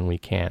when we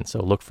can.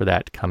 So look for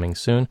that coming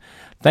soon.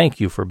 Thank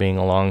you for being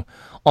along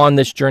on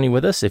this journey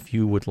with us. If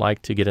you would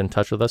like to get in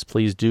touch with us,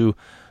 please do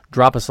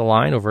drop us a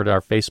line over at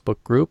our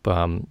Facebook group.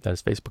 That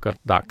is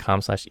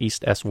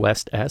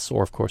facebook.com/EastSWestS,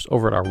 or of course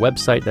over at our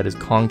website, that is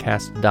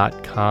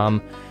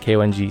Kongcast.com,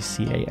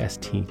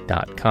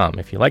 KONGCAST.com.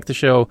 If you like the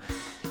show,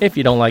 if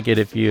you don't like it,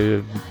 if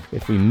we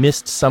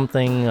missed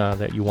something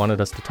that you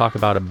wanted us to talk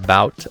about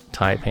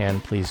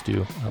Taipan, please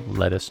do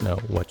let us know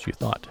what you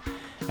thought.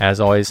 As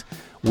always,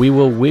 we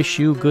will wish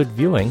you good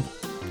viewing,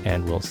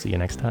 and we'll see you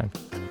next time.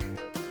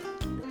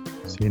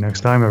 See you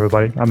next time,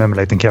 everybody. I'm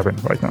emulating Kevin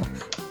right now.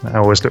 I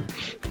always do.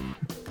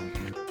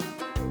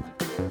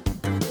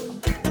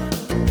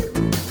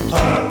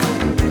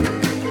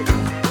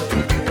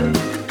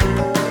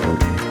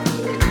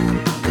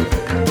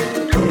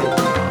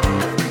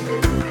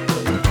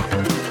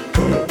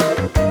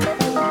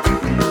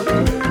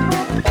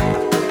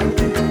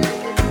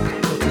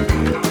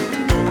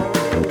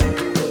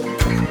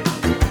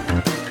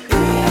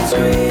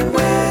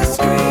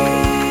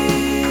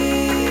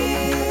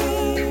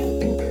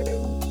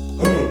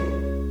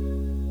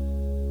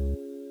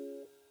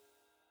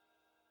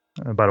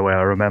 By the way,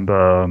 I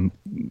remember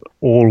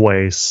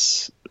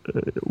always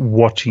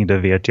watching the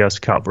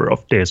VHS cover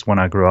of this when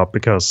I grew up,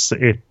 because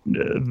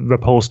the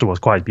poster was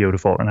quite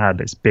beautiful and had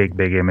this big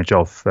image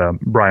of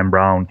Brian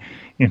Brown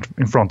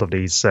in front of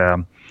this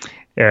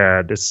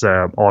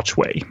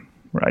archway,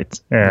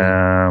 right?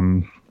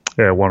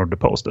 One of the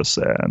posters,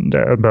 and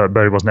but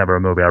it was never a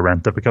movie I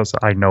rented, because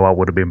I know I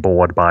would have been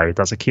bored by it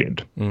as a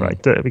kid,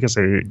 right? Because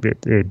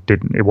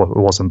it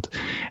wasn't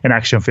an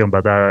action film.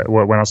 But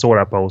when I saw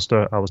that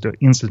poster, I was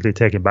instantly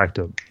taken back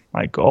to,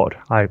 my God,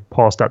 I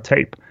paused that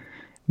tape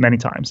many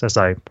times as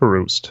I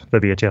perused the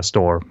VHS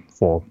store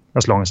for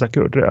as long as I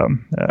could,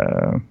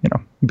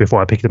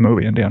 before I picked the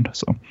movie in the end.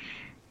 So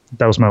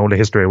that was my only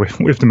history with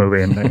the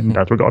movie in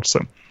that regard. So.